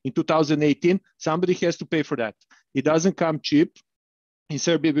Sofia in 2018, somebody has to pay for that. It doesn't come cheap. In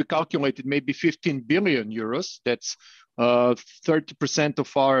Serbia, we calculated maybe 15 billion euros. That's 30%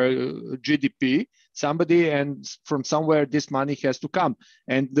 of our GDP. And from somewhere this money has to come.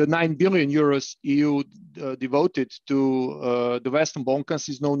 And the 9 billion euros EU devoted to the Western Balkans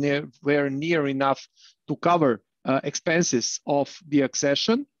is nowhere near enough to cover expenses of the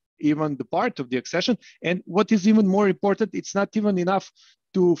accession, even the part of the accession. And what is even more important, it's not even enough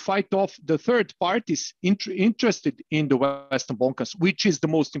to fight off the third parties interested in the Western Balkans, which is the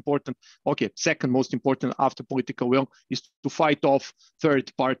most important, second most important after political will, is to fight off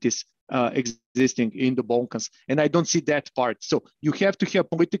third parties existing in the Balkans. And I don't see that part. So you have to have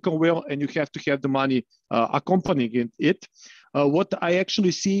political will and you have to have the money accompanying it. What I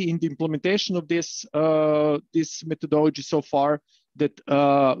actually see in the implementation of this methodology so far, that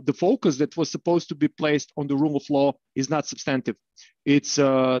the focus that was supposed to be placed on the rule of law is not substantive. It's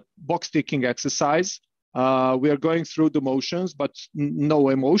a box-ticking exercise. We are going through the motions, but no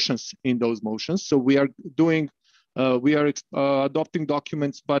emotions in those motions. So we are adopting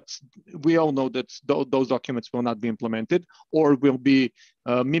documents, but we all know that those documents will not be implemented, or will be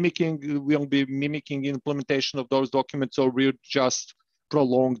mimicking implementation of those documents, or we'll just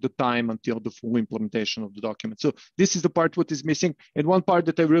prolong the time until the full implementation of the document. So this is the part what is missing. And one part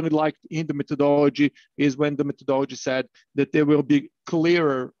that I really liked in the methodology is when the methodology said that there will be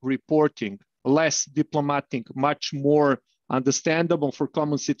clearer reporting, less diplomatic, much more understandable for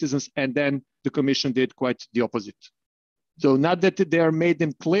common citizens. And then the Commission did quite the opposite. So not that they are made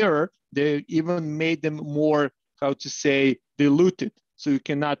them clearer, they even made them more, diluted. So you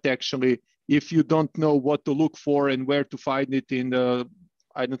cannot actually, if you don't know what to look for and where to find it in the,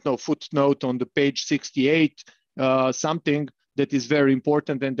 footnote on the page 68, something that is very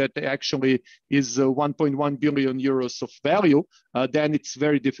important and that actually is 1.1 billion euros of value, then it's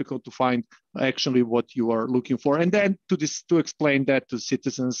very difficult to find actually what you are looking for. And then to explain that to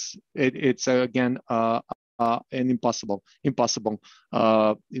citizens, it's again an impossible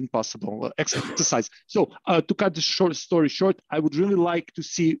exercise. So to cut the story short, I would really like to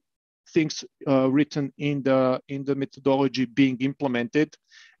see things written in the methodology being implemented,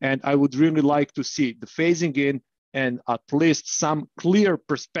 and I would really like to see the phasing in and at least some clear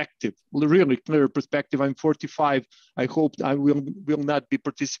perspective, really clear perspective. I'm 45. I hope I will not be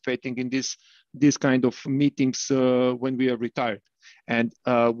participating in this kind of meetings when we are retired. And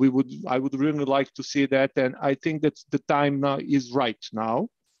I would really like to see that. And I think that the time now is right now.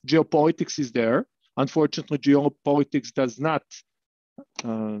 Geopolitics is there. Unfortunately, geopolitics does not.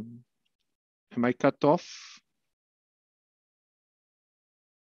 Am I cut off?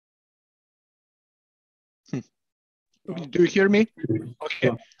 Do you hear me?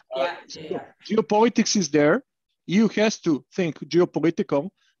 Okay. Geopolitics is there. EU has to think geopolitical,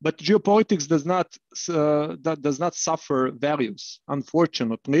 but geopolitics does not suffer values,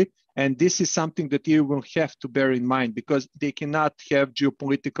 unfortunately. And this is something that EU will have to bear in mind, because they cannot have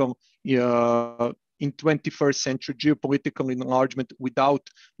geopolitical in 21st century geopolitical enlargement without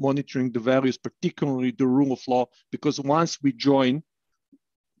monitoring the values, particularly the rule of law, because once we join,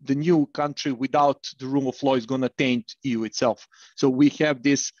 the new country without the rule of law is going to taint EU itself. So we have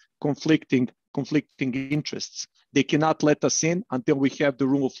this conflicting interests. They cannot let us in until we have the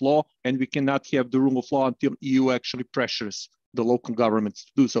rule of law, and we cannot have the rule of law until EU actually pressures the local governments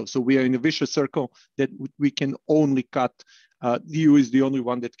to do so. So we are in a vicious circle that we can only cut. The EU is the only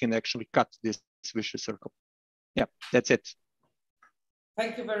one that can actually cut this vicious circle. Yeah, that's it.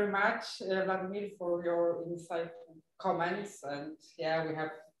 Thank you very much, Vladimir, for your insightful comments. And yeah, we have,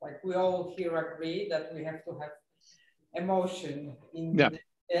 like, we all here agree that we have to have emotion in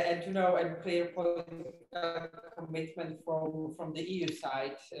and and clear political commitment from the EU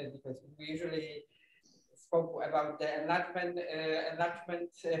side, because we usually spoke about the enlargement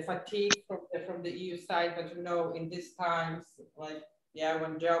fatigue from the EU side, but in these times, like,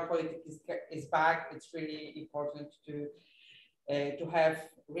 when geopolitics is back, it's really important to have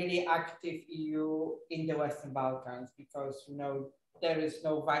really active EU in the Western Balkans, because there is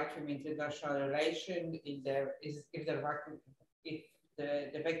no vacuum in international relation. If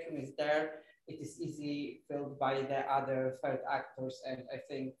the vacuum is there, it is easy filled by the other third actors. And I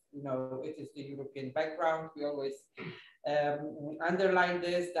think it is the European background. We always underline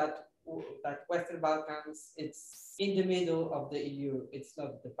this, that Western Balkans, it's in the middle of the EU. It's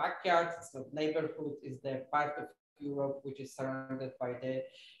not the backyard, it's not neighborhood, it's the part of Europe which is surrounded by the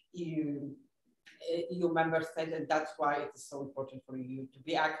EU member states, and that's why it is so important for you to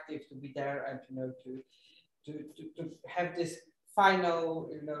be active, to be there, and to have this final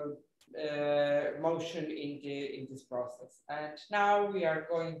motion in this process. And now we are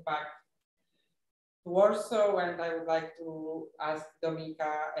going back to Warsaw, and I would like to ask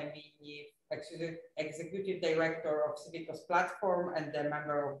Dominika Emini, Executive Director of Civicos Platform and the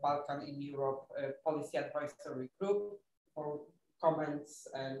member of Balkan in Europe Policy Advisory Group, for comments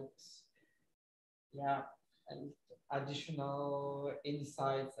and additional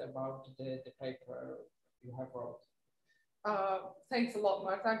insights about the paper you have wrote. Thanks a lot,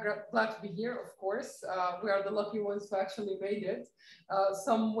 Marta. I'm glad to be here, of course. We are the lucky ones who actually made it.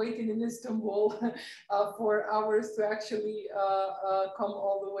 Some waiting in Istanbul for hours to actually come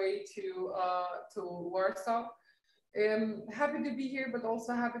all the way to Warsaw. Happy to be here, but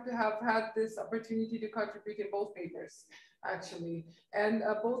also happy to have had this opportunity to contribute in both papers, actually. And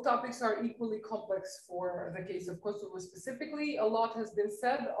both topics are equally complex for the case of Kosovo specifically. A lot has been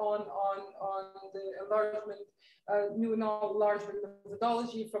said on the enlargement, new enlargement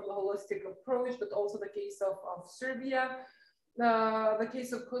methodology from the holistic approach, but also the case of Serbia, the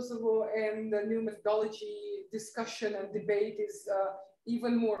case of Kosovo, and the new methodology discussion and debate is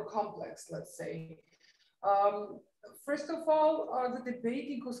even more complex, let's say. First of all, the debate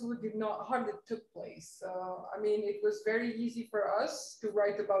in Kosovo hardly took place. I mean, it was very easy for us to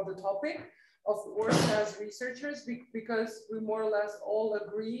write about the topic, of course, as researchers, because we more or less all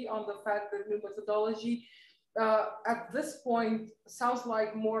agree on the fact that new methodology at this point sounds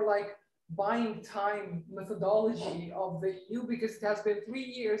more like buying time methodology of the EU, because it has been 3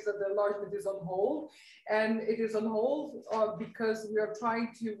 years that the enlargement is on hold, and it is on hold because we are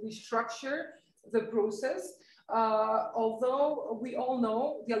trying to restructure the process. Although we all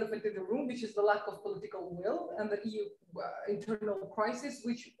know the elephant in the room, which is the lack of political will and the EU internal crisis,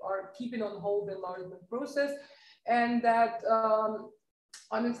 which are keeping on hold the enlargement process, and that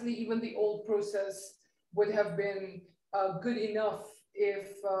honestly, even the old process would have been good enough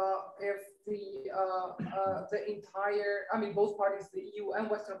if the entire, I mean, both parties, the EU and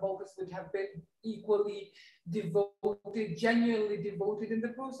Western Balkans, would have been equally devoted, genuinely devoted in the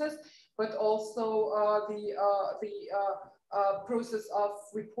process, but also the process of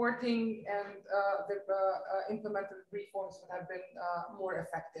reporting and the implemented reforms would have been more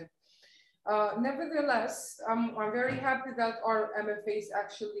effective. Nevertheless, I'm very happy that our MFAs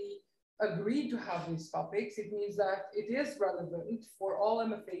actually agreed to have these topics. It means that it is relevant for all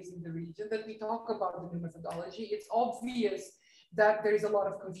MFAs in the region that we talk about the new methodology. It's obvious that there is a lot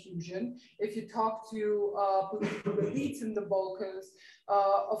of confusion. If you talk to political elites in the Balkans,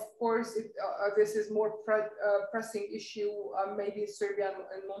 Of course, this is more pressing issue, maybe Serbia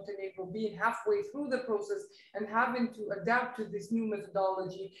and Montenegro being halfway through the process and having to adapt to this new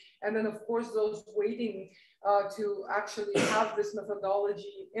methodology. And then, of course, those waiting to actually have this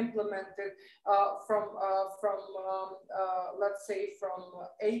methodology implemented let's say, from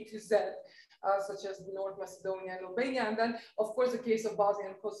A to Z, such as North Macedonia and Albania. And then, of course, the case of Bosnia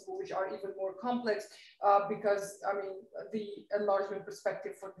and Kosovo, which are even more complex because, I mean, the enlargement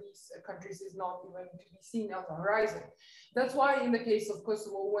perspective for these countries is not even to be seen on the horizon. That's why in the case of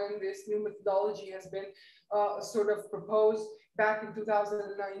Kosovo, when this new methodology has been sort of proposed back in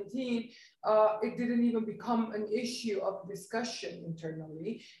 2019, it didn't even become an issue of discussion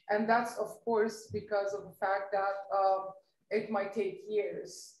internally. And that's, of course, because of the fact that it might take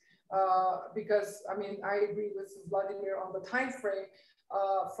years. Because, I mean, I agree with Vladimir on the time frame.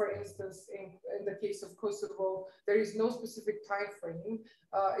 For instance, in the case of Kosovo, there is no specific time frame.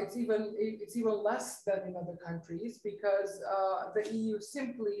 It's even less than in other countries because the EU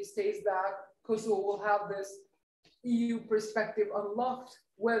simply states that Kosovo will have this EU perspective unlocked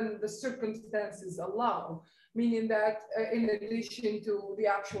when the circumstances allow, meaning that in addition to the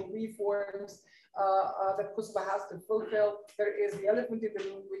actual reforms that Kosovo has to fulfill, there is the elephant in the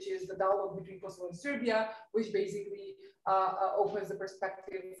room, which is the dialogue between Kosovo and Serbia, which basically opens the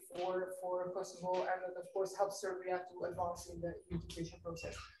perspective for Kosovo and then, of course, helps Serbia to advance in the integration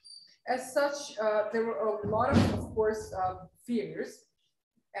process. As such, there were a lot of course, fears,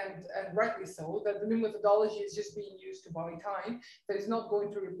 and rightly so, that the new methodology is just being used to buy time, that is not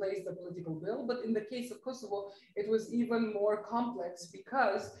going to replace the political will. But in the case of Kosovo, it was even more complex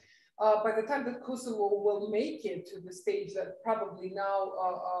because by the time that Kosovo will make it to the stage that probably now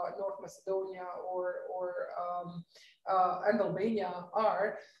North Macedonia and Albania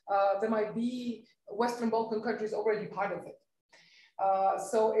are, there might be Western Balkan countries already part of it.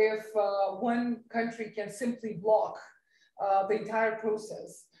 So if one country can simply block the entire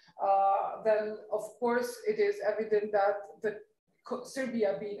process, then of course it is evident that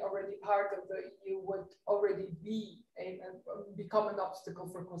Serbia being already part of the EU would already be become an obstacle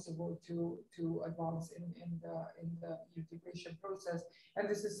for Kosovo to advance in the integration process. And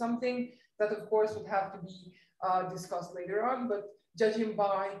this is something that of course would have to be discussed later on, but judging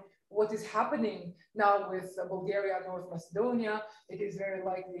by what is happening now with Bulgaria and North Macedonia, it is very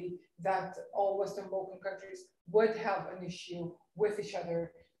likely that all Western Balkan countries would have an issue with each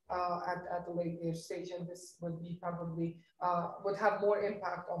other at a later stage, and this would be probably would have more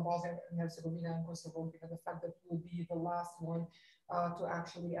impact on Bosnia and Herzegovina and Kosovo, given the fact that it will be the last one to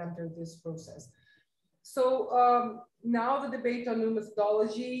actually enter this process. So now the debate on new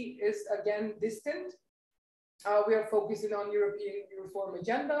methodology is again distant. We are focusing on European reform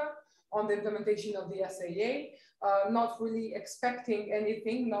agenda, on the implementation of the SAA, not really expecting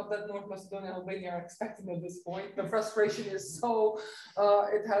anything, not that North Macedonia and Albania are expecting at this point. The frustration is so,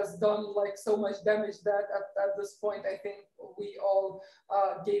 it has done like so much damage that at this point, I think we all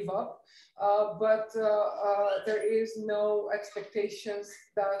gave up. But there is no expectations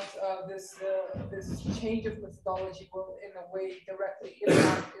that this change of methodology will in a way directly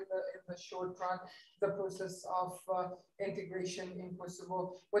impact in the short run the process of integration in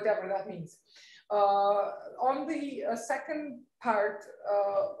Kosovo, whatever that means. On the second part,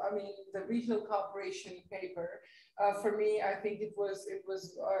 I mean, the regional cooperation paper, for me, I think it was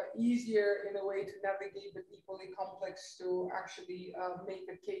easier in a way to navigate, but equally complex to actually make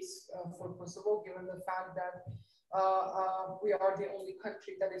a case for Kosovo, given the fact that we are the only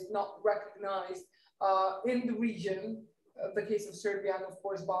country that is not recognized in the region. The case of Serbia and of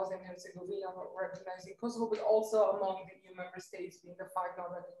course Bosnia and Herzegovina not recognizing Kosovo, but also among the EU member states being the 5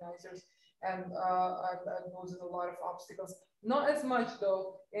 non-recognizers, and poses a lot of obstacles. Not as much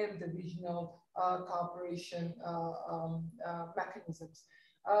though in the regional cooperation mechanisms.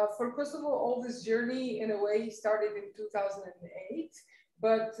 For Kosovo, all this journey in a way started in 2008.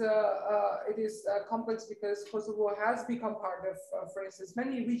 But it is complex because Kosovo has become part of, for instance,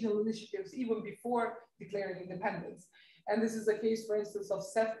 many regional initiatives even before declaring independence. And this is the case, for instance, of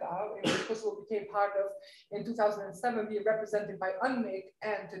CEFTA, in which Kosovo became part of in 2007, being represented by UNMIC,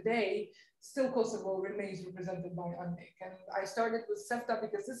 and today, still Kosovo remains represented by UNMIC. And I started with CEFTA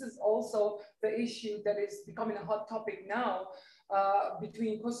because this is also the issue that is becoming a hot topic now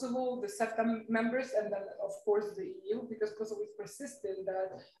between Kosovo, the CEFTA members, and then, of course, the EU, because Kosovo is persistent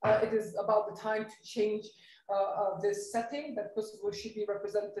that it is about the time to change this setting, that Kosovo should be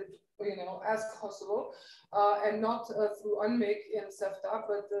represented, as Kosovo, and not through UNMIC in CEFTA,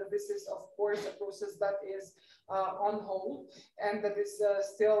 but this is, of course, a process that is on hold and that is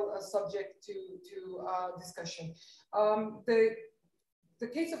still subject to discussion. the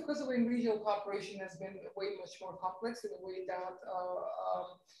case of Kosovo in regional cooperation has been way much more complex in a way that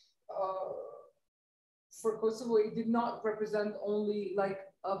for Kosovo, it did not represent only like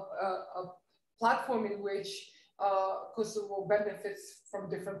a platform in which Kosovo benefits from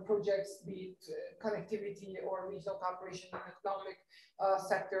different projects, be it connectivity or regional cooperation in the economic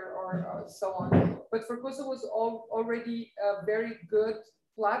sector or so on. But for Kosovo was already a very good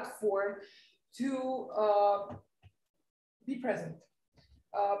platform to be present.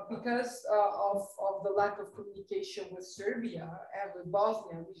 Because of the lack of communication with Serbia and with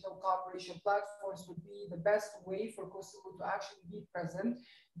Bosnia, regional cooperation platforms would be the best way for Kosovo to actually be present,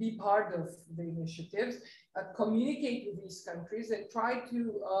 be part of the initiatives, communicate with these countries and try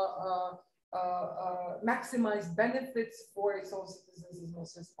to maximize benefits for its own citizens as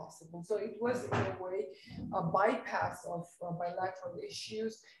much as possible. So it was in a way a bypass of bilateral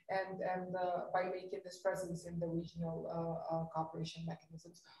issues and by making this presence in the regional cooperation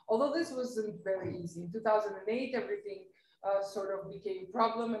mechanisms. Although this wasn't very easy. In 2008, everything sort of became a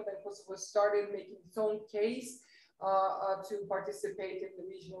problem, and then Kosovo started making its own case to participate in the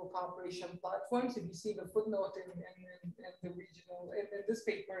regional cooperation platforms. If you see the footnote in the regional, in this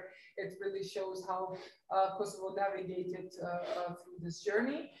paper, it really shows how Kosovo navigated through this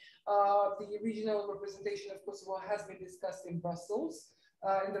journey. The regional representation of Kosovo has been discussed in Brussels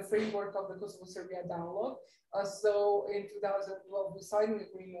in the framework of the Kosovo-Serbia dialogue. So in 2012, we signed an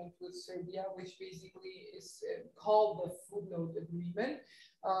agreement with Serbia, which basically is called the footnote agreement.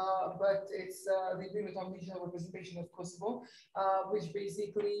 But it's the agreement on regional representation of Kosovo, which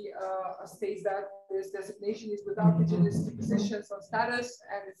basically states that this designation is without legitimacy positions on status,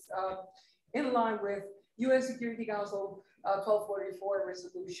 and it's in line with UN Security Council 1244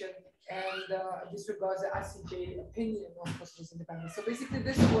 resolution and disregards the ICJ opinion on Kosovo's independence. So basically,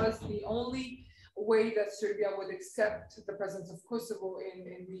 this was the only way that Serbia would accept the presence of Kosovo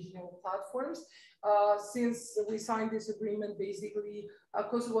in regional platforms. Since we signed this agreement, basically,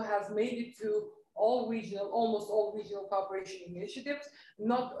 Kosovo has made it to almost all regional cooperation initiatives.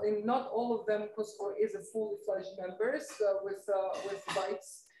 Not all of them, Kosovo is a fully fledged member with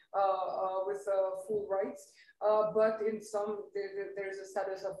rights, with full rights. But in some, there's a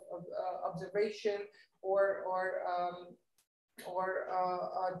status of observation or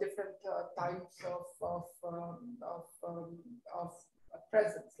different types of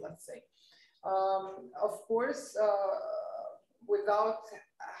presence, let's say. Of course, without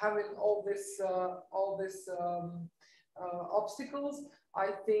having all this obstacles,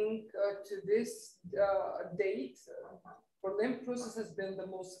 I think to this date, Berlin process has been the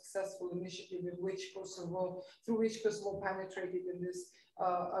most successful initiative in which through which Kosovo penetrated in this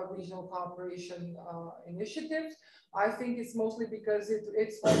regional cooperation initiatives. I think it's mostly because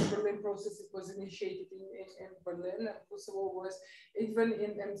it's like Berlin process. It was initiated in Berlin, and Kosovo was even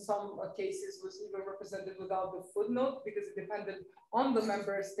in some cases was even represented without the footnote because it depended on the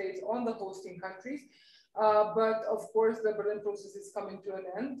member states, on the hosting countries. But of course, the Berlin process is coming to an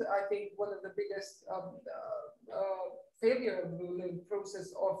end. I think one of the biggest failure of the Berlin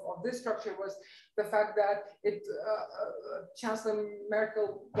process of this structure was the fact that Chancellor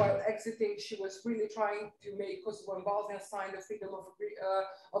Merkel, while exiting, she was really trying to make Kosovo and Bosnia sign the freedom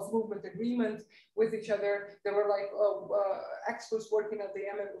of movement agreement with each other. There were like experts working at the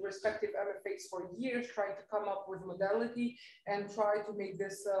respective MFAs for years, trying to come up with modality and try to make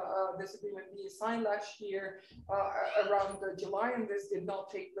this this agreement be signed last year around July, and this did not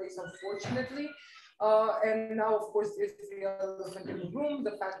take place, unfortunately. And now, of course, is the elephant in the room,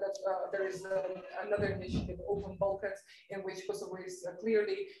 the fact that there is another initiative, Open Balkans, in which Kosovo is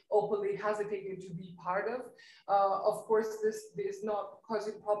clearly, openly hesitating to be part of. Of course, this is not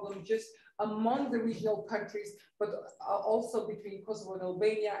causing problems just among the regional countries, but also between Kosovo and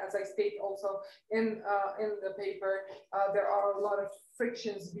Albania. As I state also in the paper, there are a lot of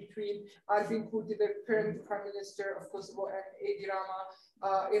frictions between Albin Kurti, the current Prime Minister of Kosovo, and Edi Rama,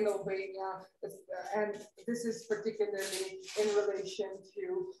 in Albania, and this is particularly in relation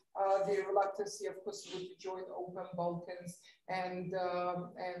to the reluctancy of Kosovo to join Open Balkans, and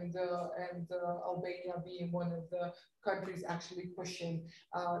Albania being one of the countries actually pushing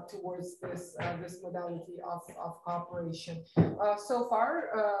towards this modality of cooperation. So far,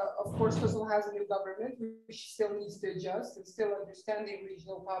 of course, Kosovo has a new government, which still needs to adjust and still understanding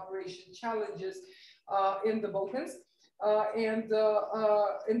regional cooperation challenges in the Balkans. And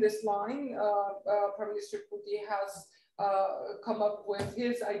in this line, Prime Minister Kurti has come up with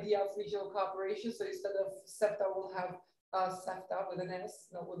his idea of regional cooperation. So instead of SEPTA, we'll have SAFTA with an S,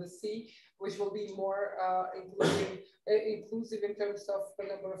 not with a C, which will be more inclusive in terms of the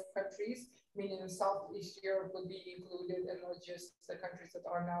number of countries, meaning Southeast Europe will be included and not just the countries that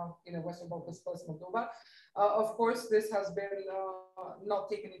are now in the Western Balkans plus Moldova. Of course, this has been not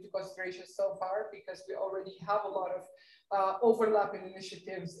taken into consideration so far because we already have a lot of overlapping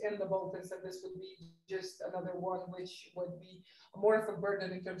initiatives in the Balkans, and this would be just another one which would be more of a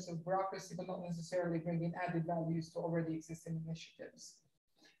burden in terms of bureaucracy, but not necessarily bringing added values to already existing initiatives.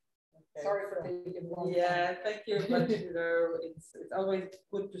 Okay. Sorry for taking long time. Thank you. But it's always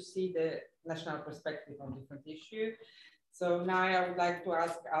good to see the national perspective on different issues. So now I would like to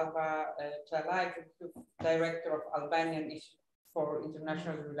ask Alba Chala, Executive Director of Albanian Issue for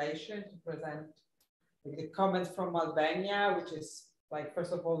International Relations, to present the comments from Albania, which is, like,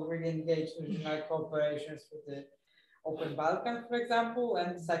 first of all, really engaged in regional cooperations with the Open Balkans, for example,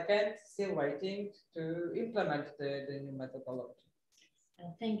 and second, still waiting to implement the new methodology.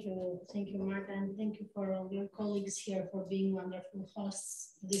 Thank you, Marta, and thank you for all your colleagues here for being wonderful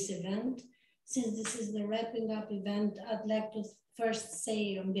hosts to this event. Since this is the wrapping up event, I'd like to first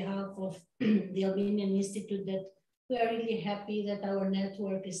say on behalf of the Albanian Institute that we are really happy that our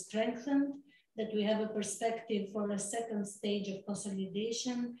network is strengthened, that we have a perspective for a second stage of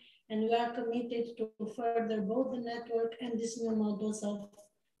consolidation, and we are committed to further both the network and these new models of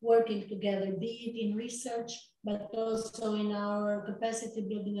working together, be it in research, but also in our capacity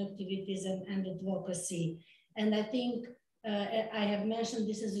building activities and advocacy. And I think I have mentioned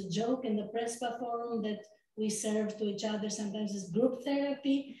this as a joke in the Prespa forum that we serve to each other sometimes as group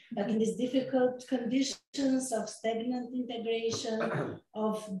therapy, but in these difficult conditions of stagnant integration,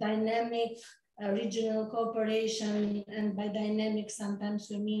 of dynamic regional cooperation, and by dynamic sometimes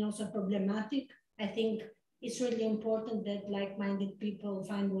we mean also problematic. I think it's really important that like-minded people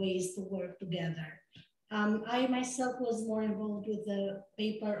find ways to work together. I myself was more involved with the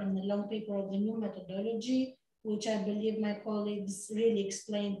paper, on the long paper of the new methodology, which I believe my colleagues really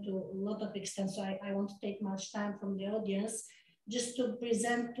explained to a lot of extent, so I won't take much time from the audience, just to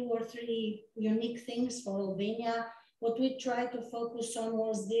present 2 or 3 unique things for Albania. What we tried to focus on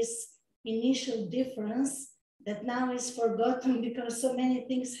was this initial difference that now is forgotten because so many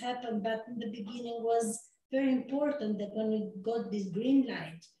things happened, but in the beginning was very important that when we got this green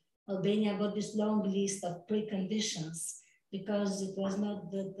light, Albania got this long list of preconditions because it was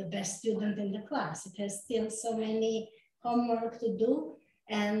not the best student in the class. It has still so many homework to do,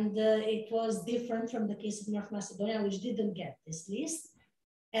 and it was different from the case of North Macedonia, which didn't get this list.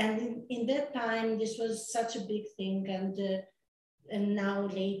 And in that time, this was such a big thing, and now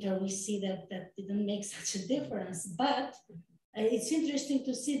later we see that that didn't make such a difference. But it's interesting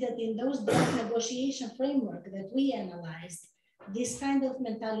to see that in those draft negotiation framework that we analyzed, this kind of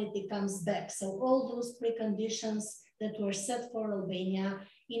mentality comes back. So all those preconditions that were set for Albania,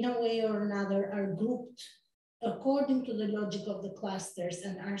 in a way or another, are grouped according to the logic of the clusters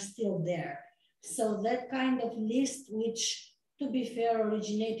and are still there. So that kind of list, which, to be fair,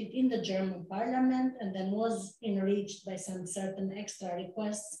 originated in the German parliament and then was enriched by some certain extra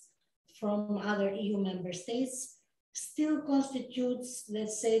requests from other EU member states, still constitutes,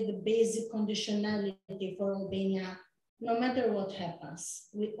 let's say, the basic conditionality for Albania, no matter what happens.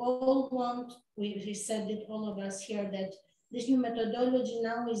 We all want, we said it, all of us here, that this new methodology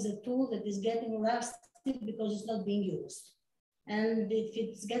now is a tool that is getting rusty because it's not being used. And if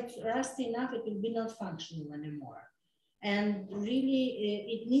it gets rusty enough, it will be not functional anymore. And really,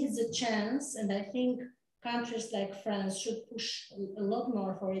 it needs a chance, and I think countries like France should push a lot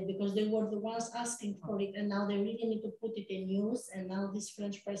more for it because they were the ones asking for it, and now they really need to put it in use, and now this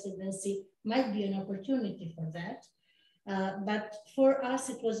French presidency might be an opportunity for that. But for us,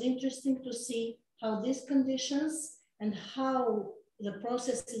 it was interesting to see how these conditions and how the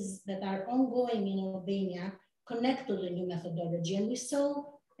processes that are ongoing in Albania connect to the new methodology. And we saw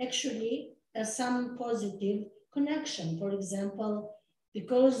actually some positive connection. For example,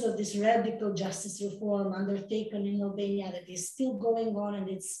 because of this radical justice reform undertaken in Albania that is still going on, and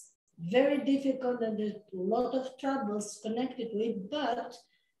it's very difficult and there's a lot of troubles connected to it, but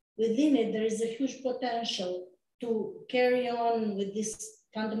within it, there is a huge potential to carry on with this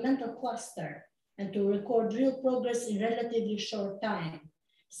fundamental cluster and to record real progress in relatively short time.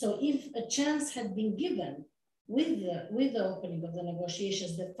 So if a chance had been given with the opening of the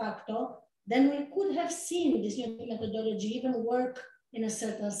negotiations de facto, then we could have seen this new methodology even work in a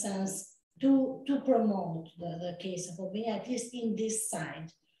certain sense to promote the case of Albania, at least in this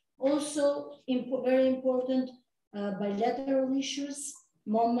side. Also, very important bilateral issues,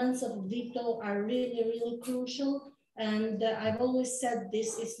 moments of veto are really, really crucial. And I've always said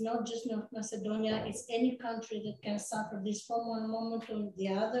this, it's not just North Macedonia, it's any country that can suffer this from one moment to the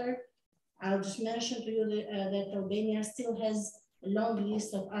other. I'll just mention to you that Albania still has a long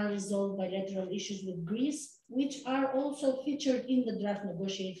list of unresolved bilateral issues with Greece, which are also featured in the draft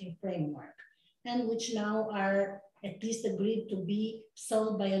negotiating framework, and which now are at least agreed to be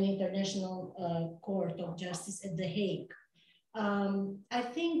solved by an international court of justice at The Hague. I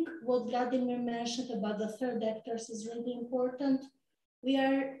think what Vladimir mentioned about the third actors is really important. We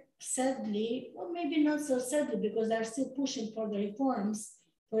are sadly, well, maybe not so sadly, because they're still pushing for the reforms.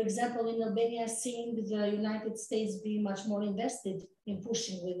 For example, in Albania, seeing the United States be much more invested in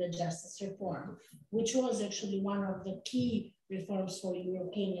pushing with the justice reform, which was actually one of the key reforms for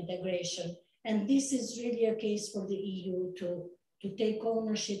European integration. And this is really a case for the EU to take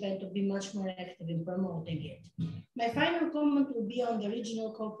ownership and to be much more active in promoting it. My final comment will be on the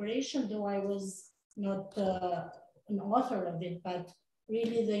regional cooperation, though I was not an author of it, but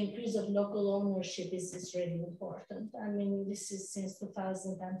really the increase of local ownership is really important. I mean, this is since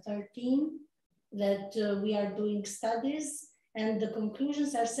 2013 that we are doing studies, and the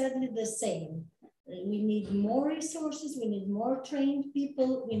conclusions are sadly the same. We need more resources, we need more trained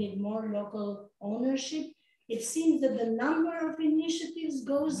people, we need more local ownership. It seems that the number of initiatives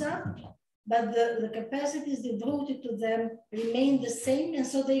goes up, but the capacities devoted to them remain the same, and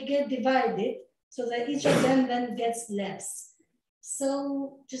so they get divided, so that each of them then gets less.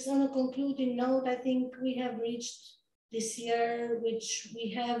 So just on a concluding note, I think we have reached this year, which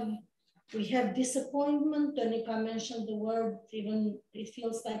we have disappointment. Tonika mentioned the word, even it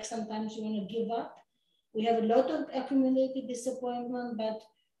feels like sometimes you want to give up. We have a lot of accumulated disappointment, but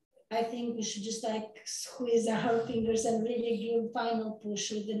I think we should just like squeeze our fingers and really give final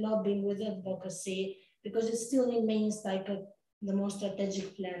push with the lobbying, with advocacy, because it still remains like the most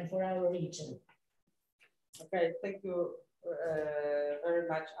strategic plan for our region. Okay, thank you very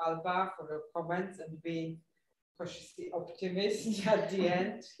much, Alba, for your comments and being cautiously optimistic at the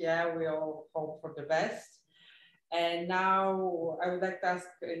end. Yeah, we all hope for the best. And now I would like to ask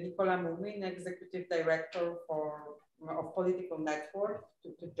Nicola Mumin, Executive Director of Political Network,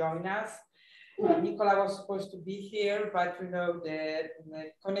 to join us. Nicola was supposed to be here, but you know the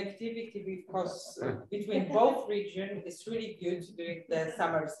connectivity because between both regions is really good during the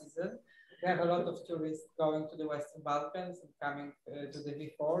summer season. We have a lot of tourists going to the Western Balkans and coming to the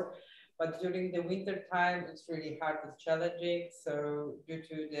V4, but during the winter time, it's really hard and challenging. So due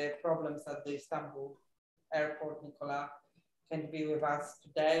to the problems at the Istanbul airport, Nicola can be with us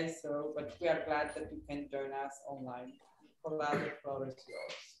today. So, but we are glad that you can join us online. Nicola, the floor is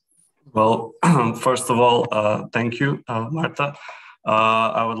yours. Well, first of all, thank you, Marta.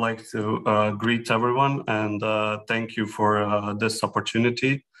 I would like to greet everyone and thank you for this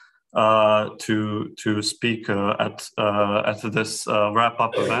opportunity to speak at this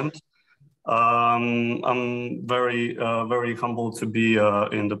wrap-up event. I'm very humbled to be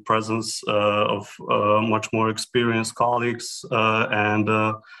in the presence of much more experienced colleagues, and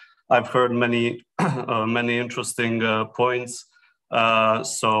I've heard many many interesting points.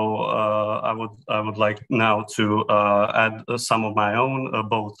 So I would like now to add some of my own,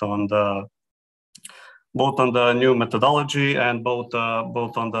 both on the new methodology and both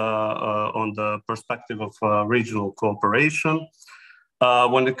on the perspective of regional cooperation.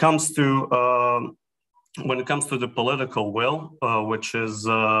 When it comes to the political will, which is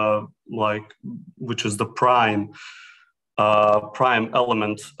the prime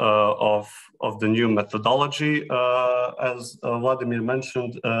element of the new methodology, as Vladimir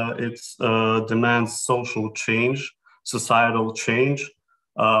mentioned, it demands social change, societal change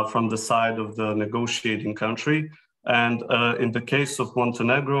from the side of the negotiating country. And in the case of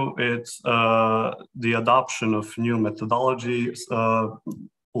Montenegro, it's the adoption of new methodology,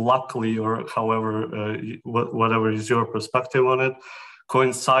 luckily, or however, whatever is your perspective on it,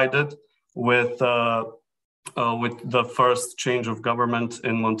 coincided with the first change of government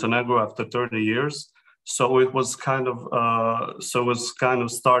in Montenegro after 30 years. So it was kind of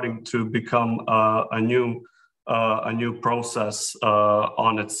starting to become a new process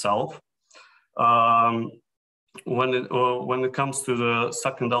on itself. When it comes to the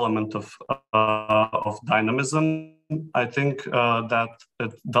second element of dynamism, I think that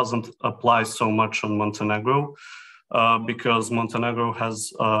it doesn't apply so much on Montenegro because Montenegro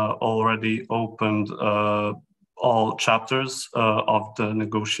has already opened all chapters of the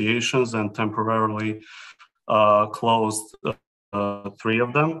negotiations and temporarily closed 3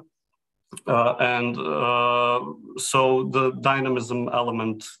 of them. So the dynamism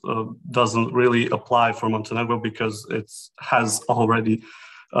element doesn't really apply for Montenegro because it has already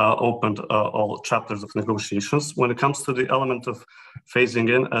opened all chapters of negotiations. When it comes to the element of phasing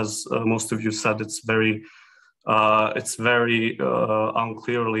in, as most of you said, it's very unclearly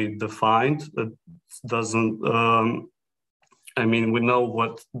defined. It doesn't. I mean, we know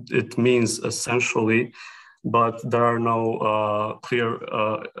what it means essentially, but there are no clear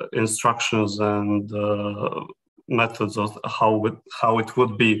instructions and methods of how it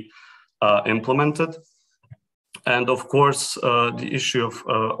would be implemented. And of course, the issue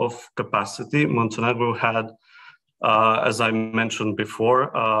of capacity. Montenegro had, as I mentioned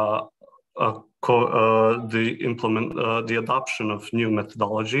before, the adoption of new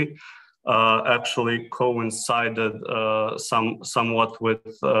methodology actually coincided somewhat with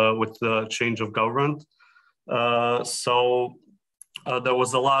the change of government. So there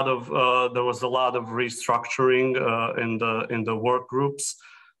was a lot of restructuring in the work groups,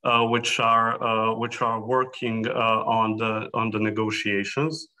 which are working on the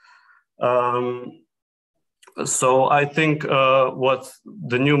negotiations. So I think what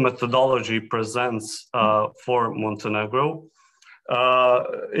the new methodology presents for Montenegro,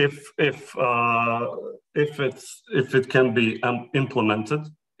 if it can be implemented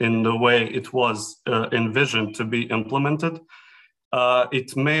in the way it was envisioned to be implemented,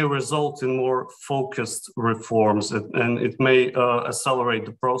 it may result in more focused reforms, and it may accelerate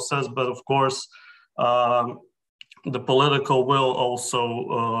the process. But of course, the political will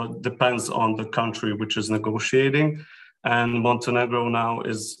also depends on the country which is negotiating. And Montenegro now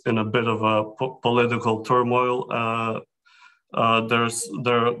is in a bit of a political turmoil. There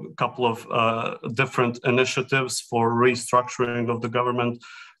are a couple of different initiatives for restructuring of the government,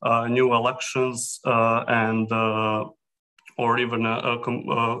 new elections, and or even a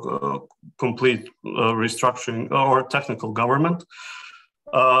complete restructuring or technical government.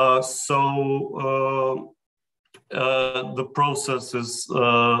 The process is in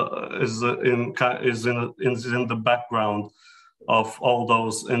the background of all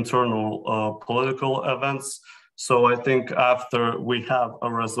those internal political events. So I think after we have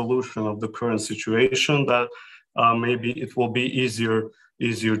a resolution of the current situation, that maybe it will be easier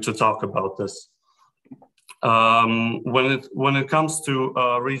to talk about this. When it comes to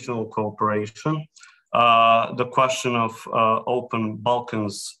regional cooperation, the question of Open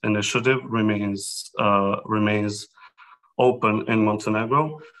Balkans initiative remains open in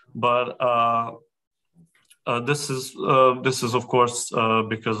Montenegro, but this is of course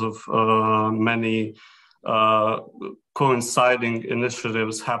because of many coinciding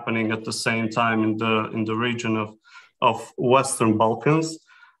initiatives happening at the same time in the region of Western Balkans.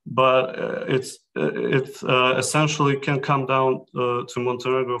 But it essentially can come down to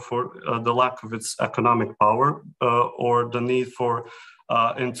Montenegro for the lack of its economic power or the need for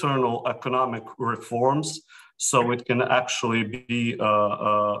internal economic reforms, so it can actually be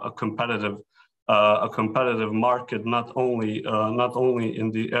a competitive market, not only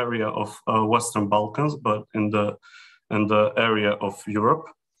in the area of Western Balkans, but in the area of Europe.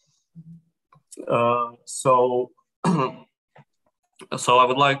 So I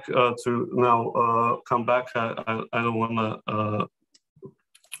would like to now come back. I don't want to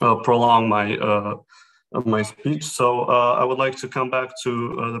prolong my speech. So I would like to come back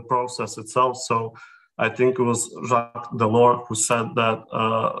to the process itself. So I think it was Jacques Delors who said that,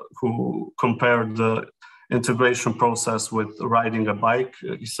 who compared the integration process with riding a bike.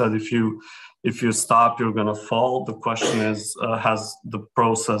 He said, if you stop, you're going to fall. The question is, has the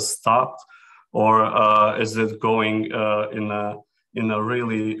process stopped, or is it going in a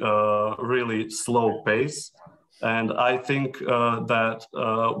really slow pace? And I think that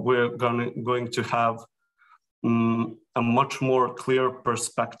we're going to have a much more clear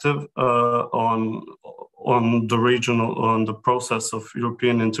perspective on the process of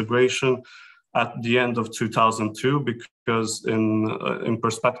European integration at the end of 2002, because in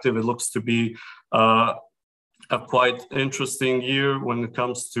perspective it looks to be a quite interesting year when it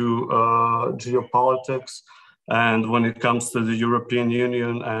comes to geopolitics. And when it comes to the European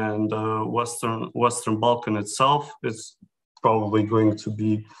Union and Western Balkan itself, it's probably going to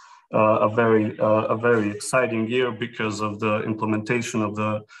be a very exciting year because of the implementation of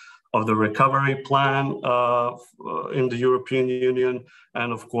the recovery plan in the European Union,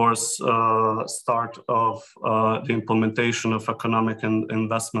 and of course start of the implementation of economic and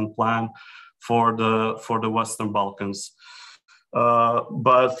investment plan for the Western Balkans.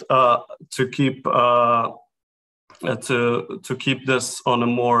 But to keep this on a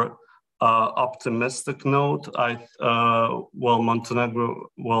more optimistic note, Montenegro,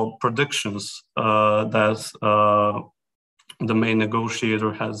 predictions that the main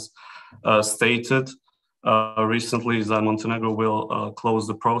negotiator has stated recently is that Montenegro will close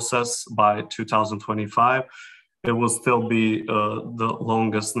the process by 2025. It will still be the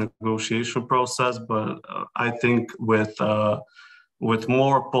longest negotiation process, but I think with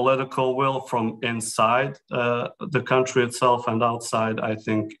more political will from inside the country itself and outside, I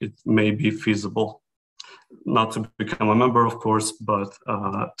think it may be feasible. Not to become a member, of course, but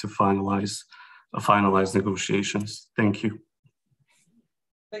to finalize negotiations. Thank you.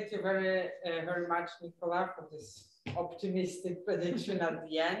 Thank you very much, Nicola, for this optimistic prediction at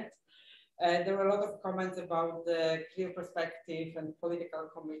the end. There were a lot of comments about the clear perspective and political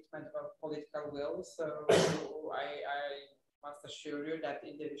commitment about political will. So I must assure you that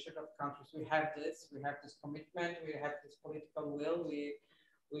in the Visegrad countries we have this commitment, we have this political will. We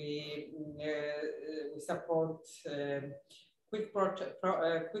support quick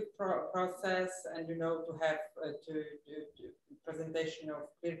process, and to have to presentation of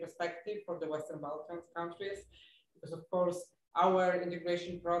clear perspective for the Western Balkans countries, because of course our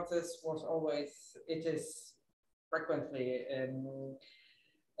integration process was always, it is frequently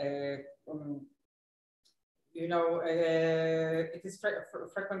it is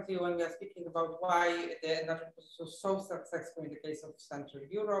frequently when we are speaking about why the enlargement process was so successful in the case of Central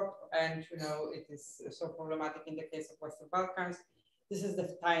Europe, and it is so problematic in the case of Western Balkans. This is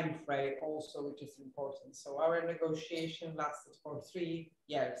the time frame also, which is important. So our negotiation lasted for 3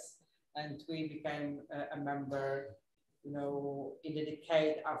 years, and we became a member, in the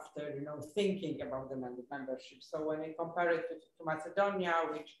decade after, thinking about the membership. So when we compare it to Macedonia,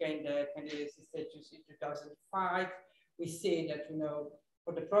 which gained the candidacy status in 2005, we see that,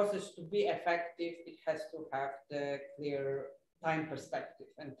 for the process to be effective, it has to have the clear time perspective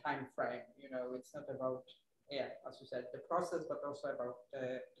and time frame. It's not about, as you said, the process, but also about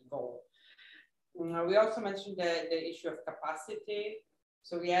the goal. We also mentioned the issue of capacity.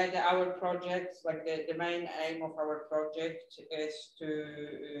 So our project, like the main aim of our project is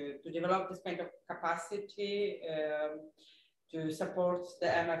to develop this kind of capacity to support the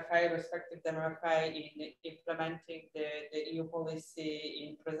MFA, respective MFA, in implementing the EU policy,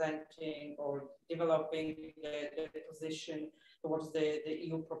 in presenting or developing the position towards the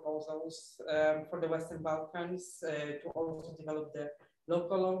EU proposals for the Western Balkans, to also develop the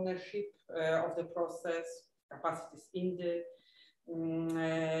local ownership of the process, capacities in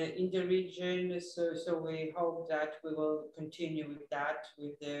the region. So we hope that we will continue with that,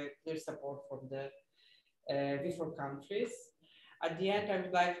 with the clear support from the V4 countries. At the end, I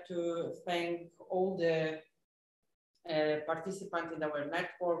would like to thank all the participants in our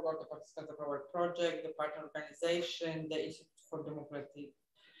network, all the participants of our project, the partner organization, the Institute for Democracy,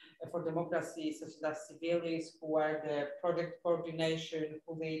 Sociedad Civilis, who are the project coordination,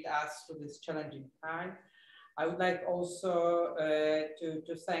 who lead us through this challenging time. I would like also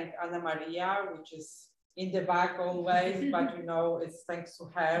to thank Anna Maria, which is in the back always, but it's thanks to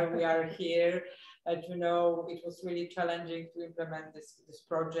her we are here. And it was really challenging to implement this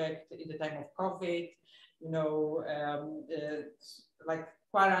project in the time of COVID. Like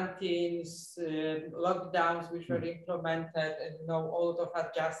quarantines, lockdowns which were implemented, and all of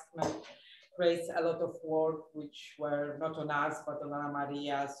adjustment creates a lot of work which were not on us but on Anna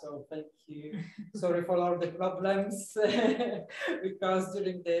Maria. So thank you. Sorry for all the problems because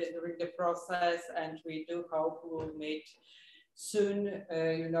during the process, and we do hope we will meet soon,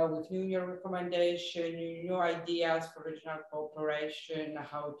 with new recommendation, new ideas for regional cooperation,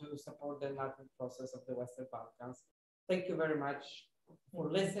 how to support the enlargement process of the Western Balkans. Thank you very much for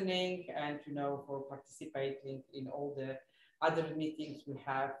listening and for participating in all the other meetings we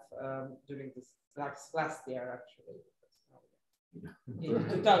have during this last year, actually, in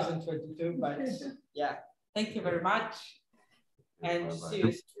 2022. But thank you very much, and see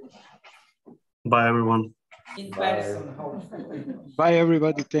you soon. Bye, everyone. In person, hopefully. Bye,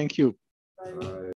 everybody. Thank you. Bye.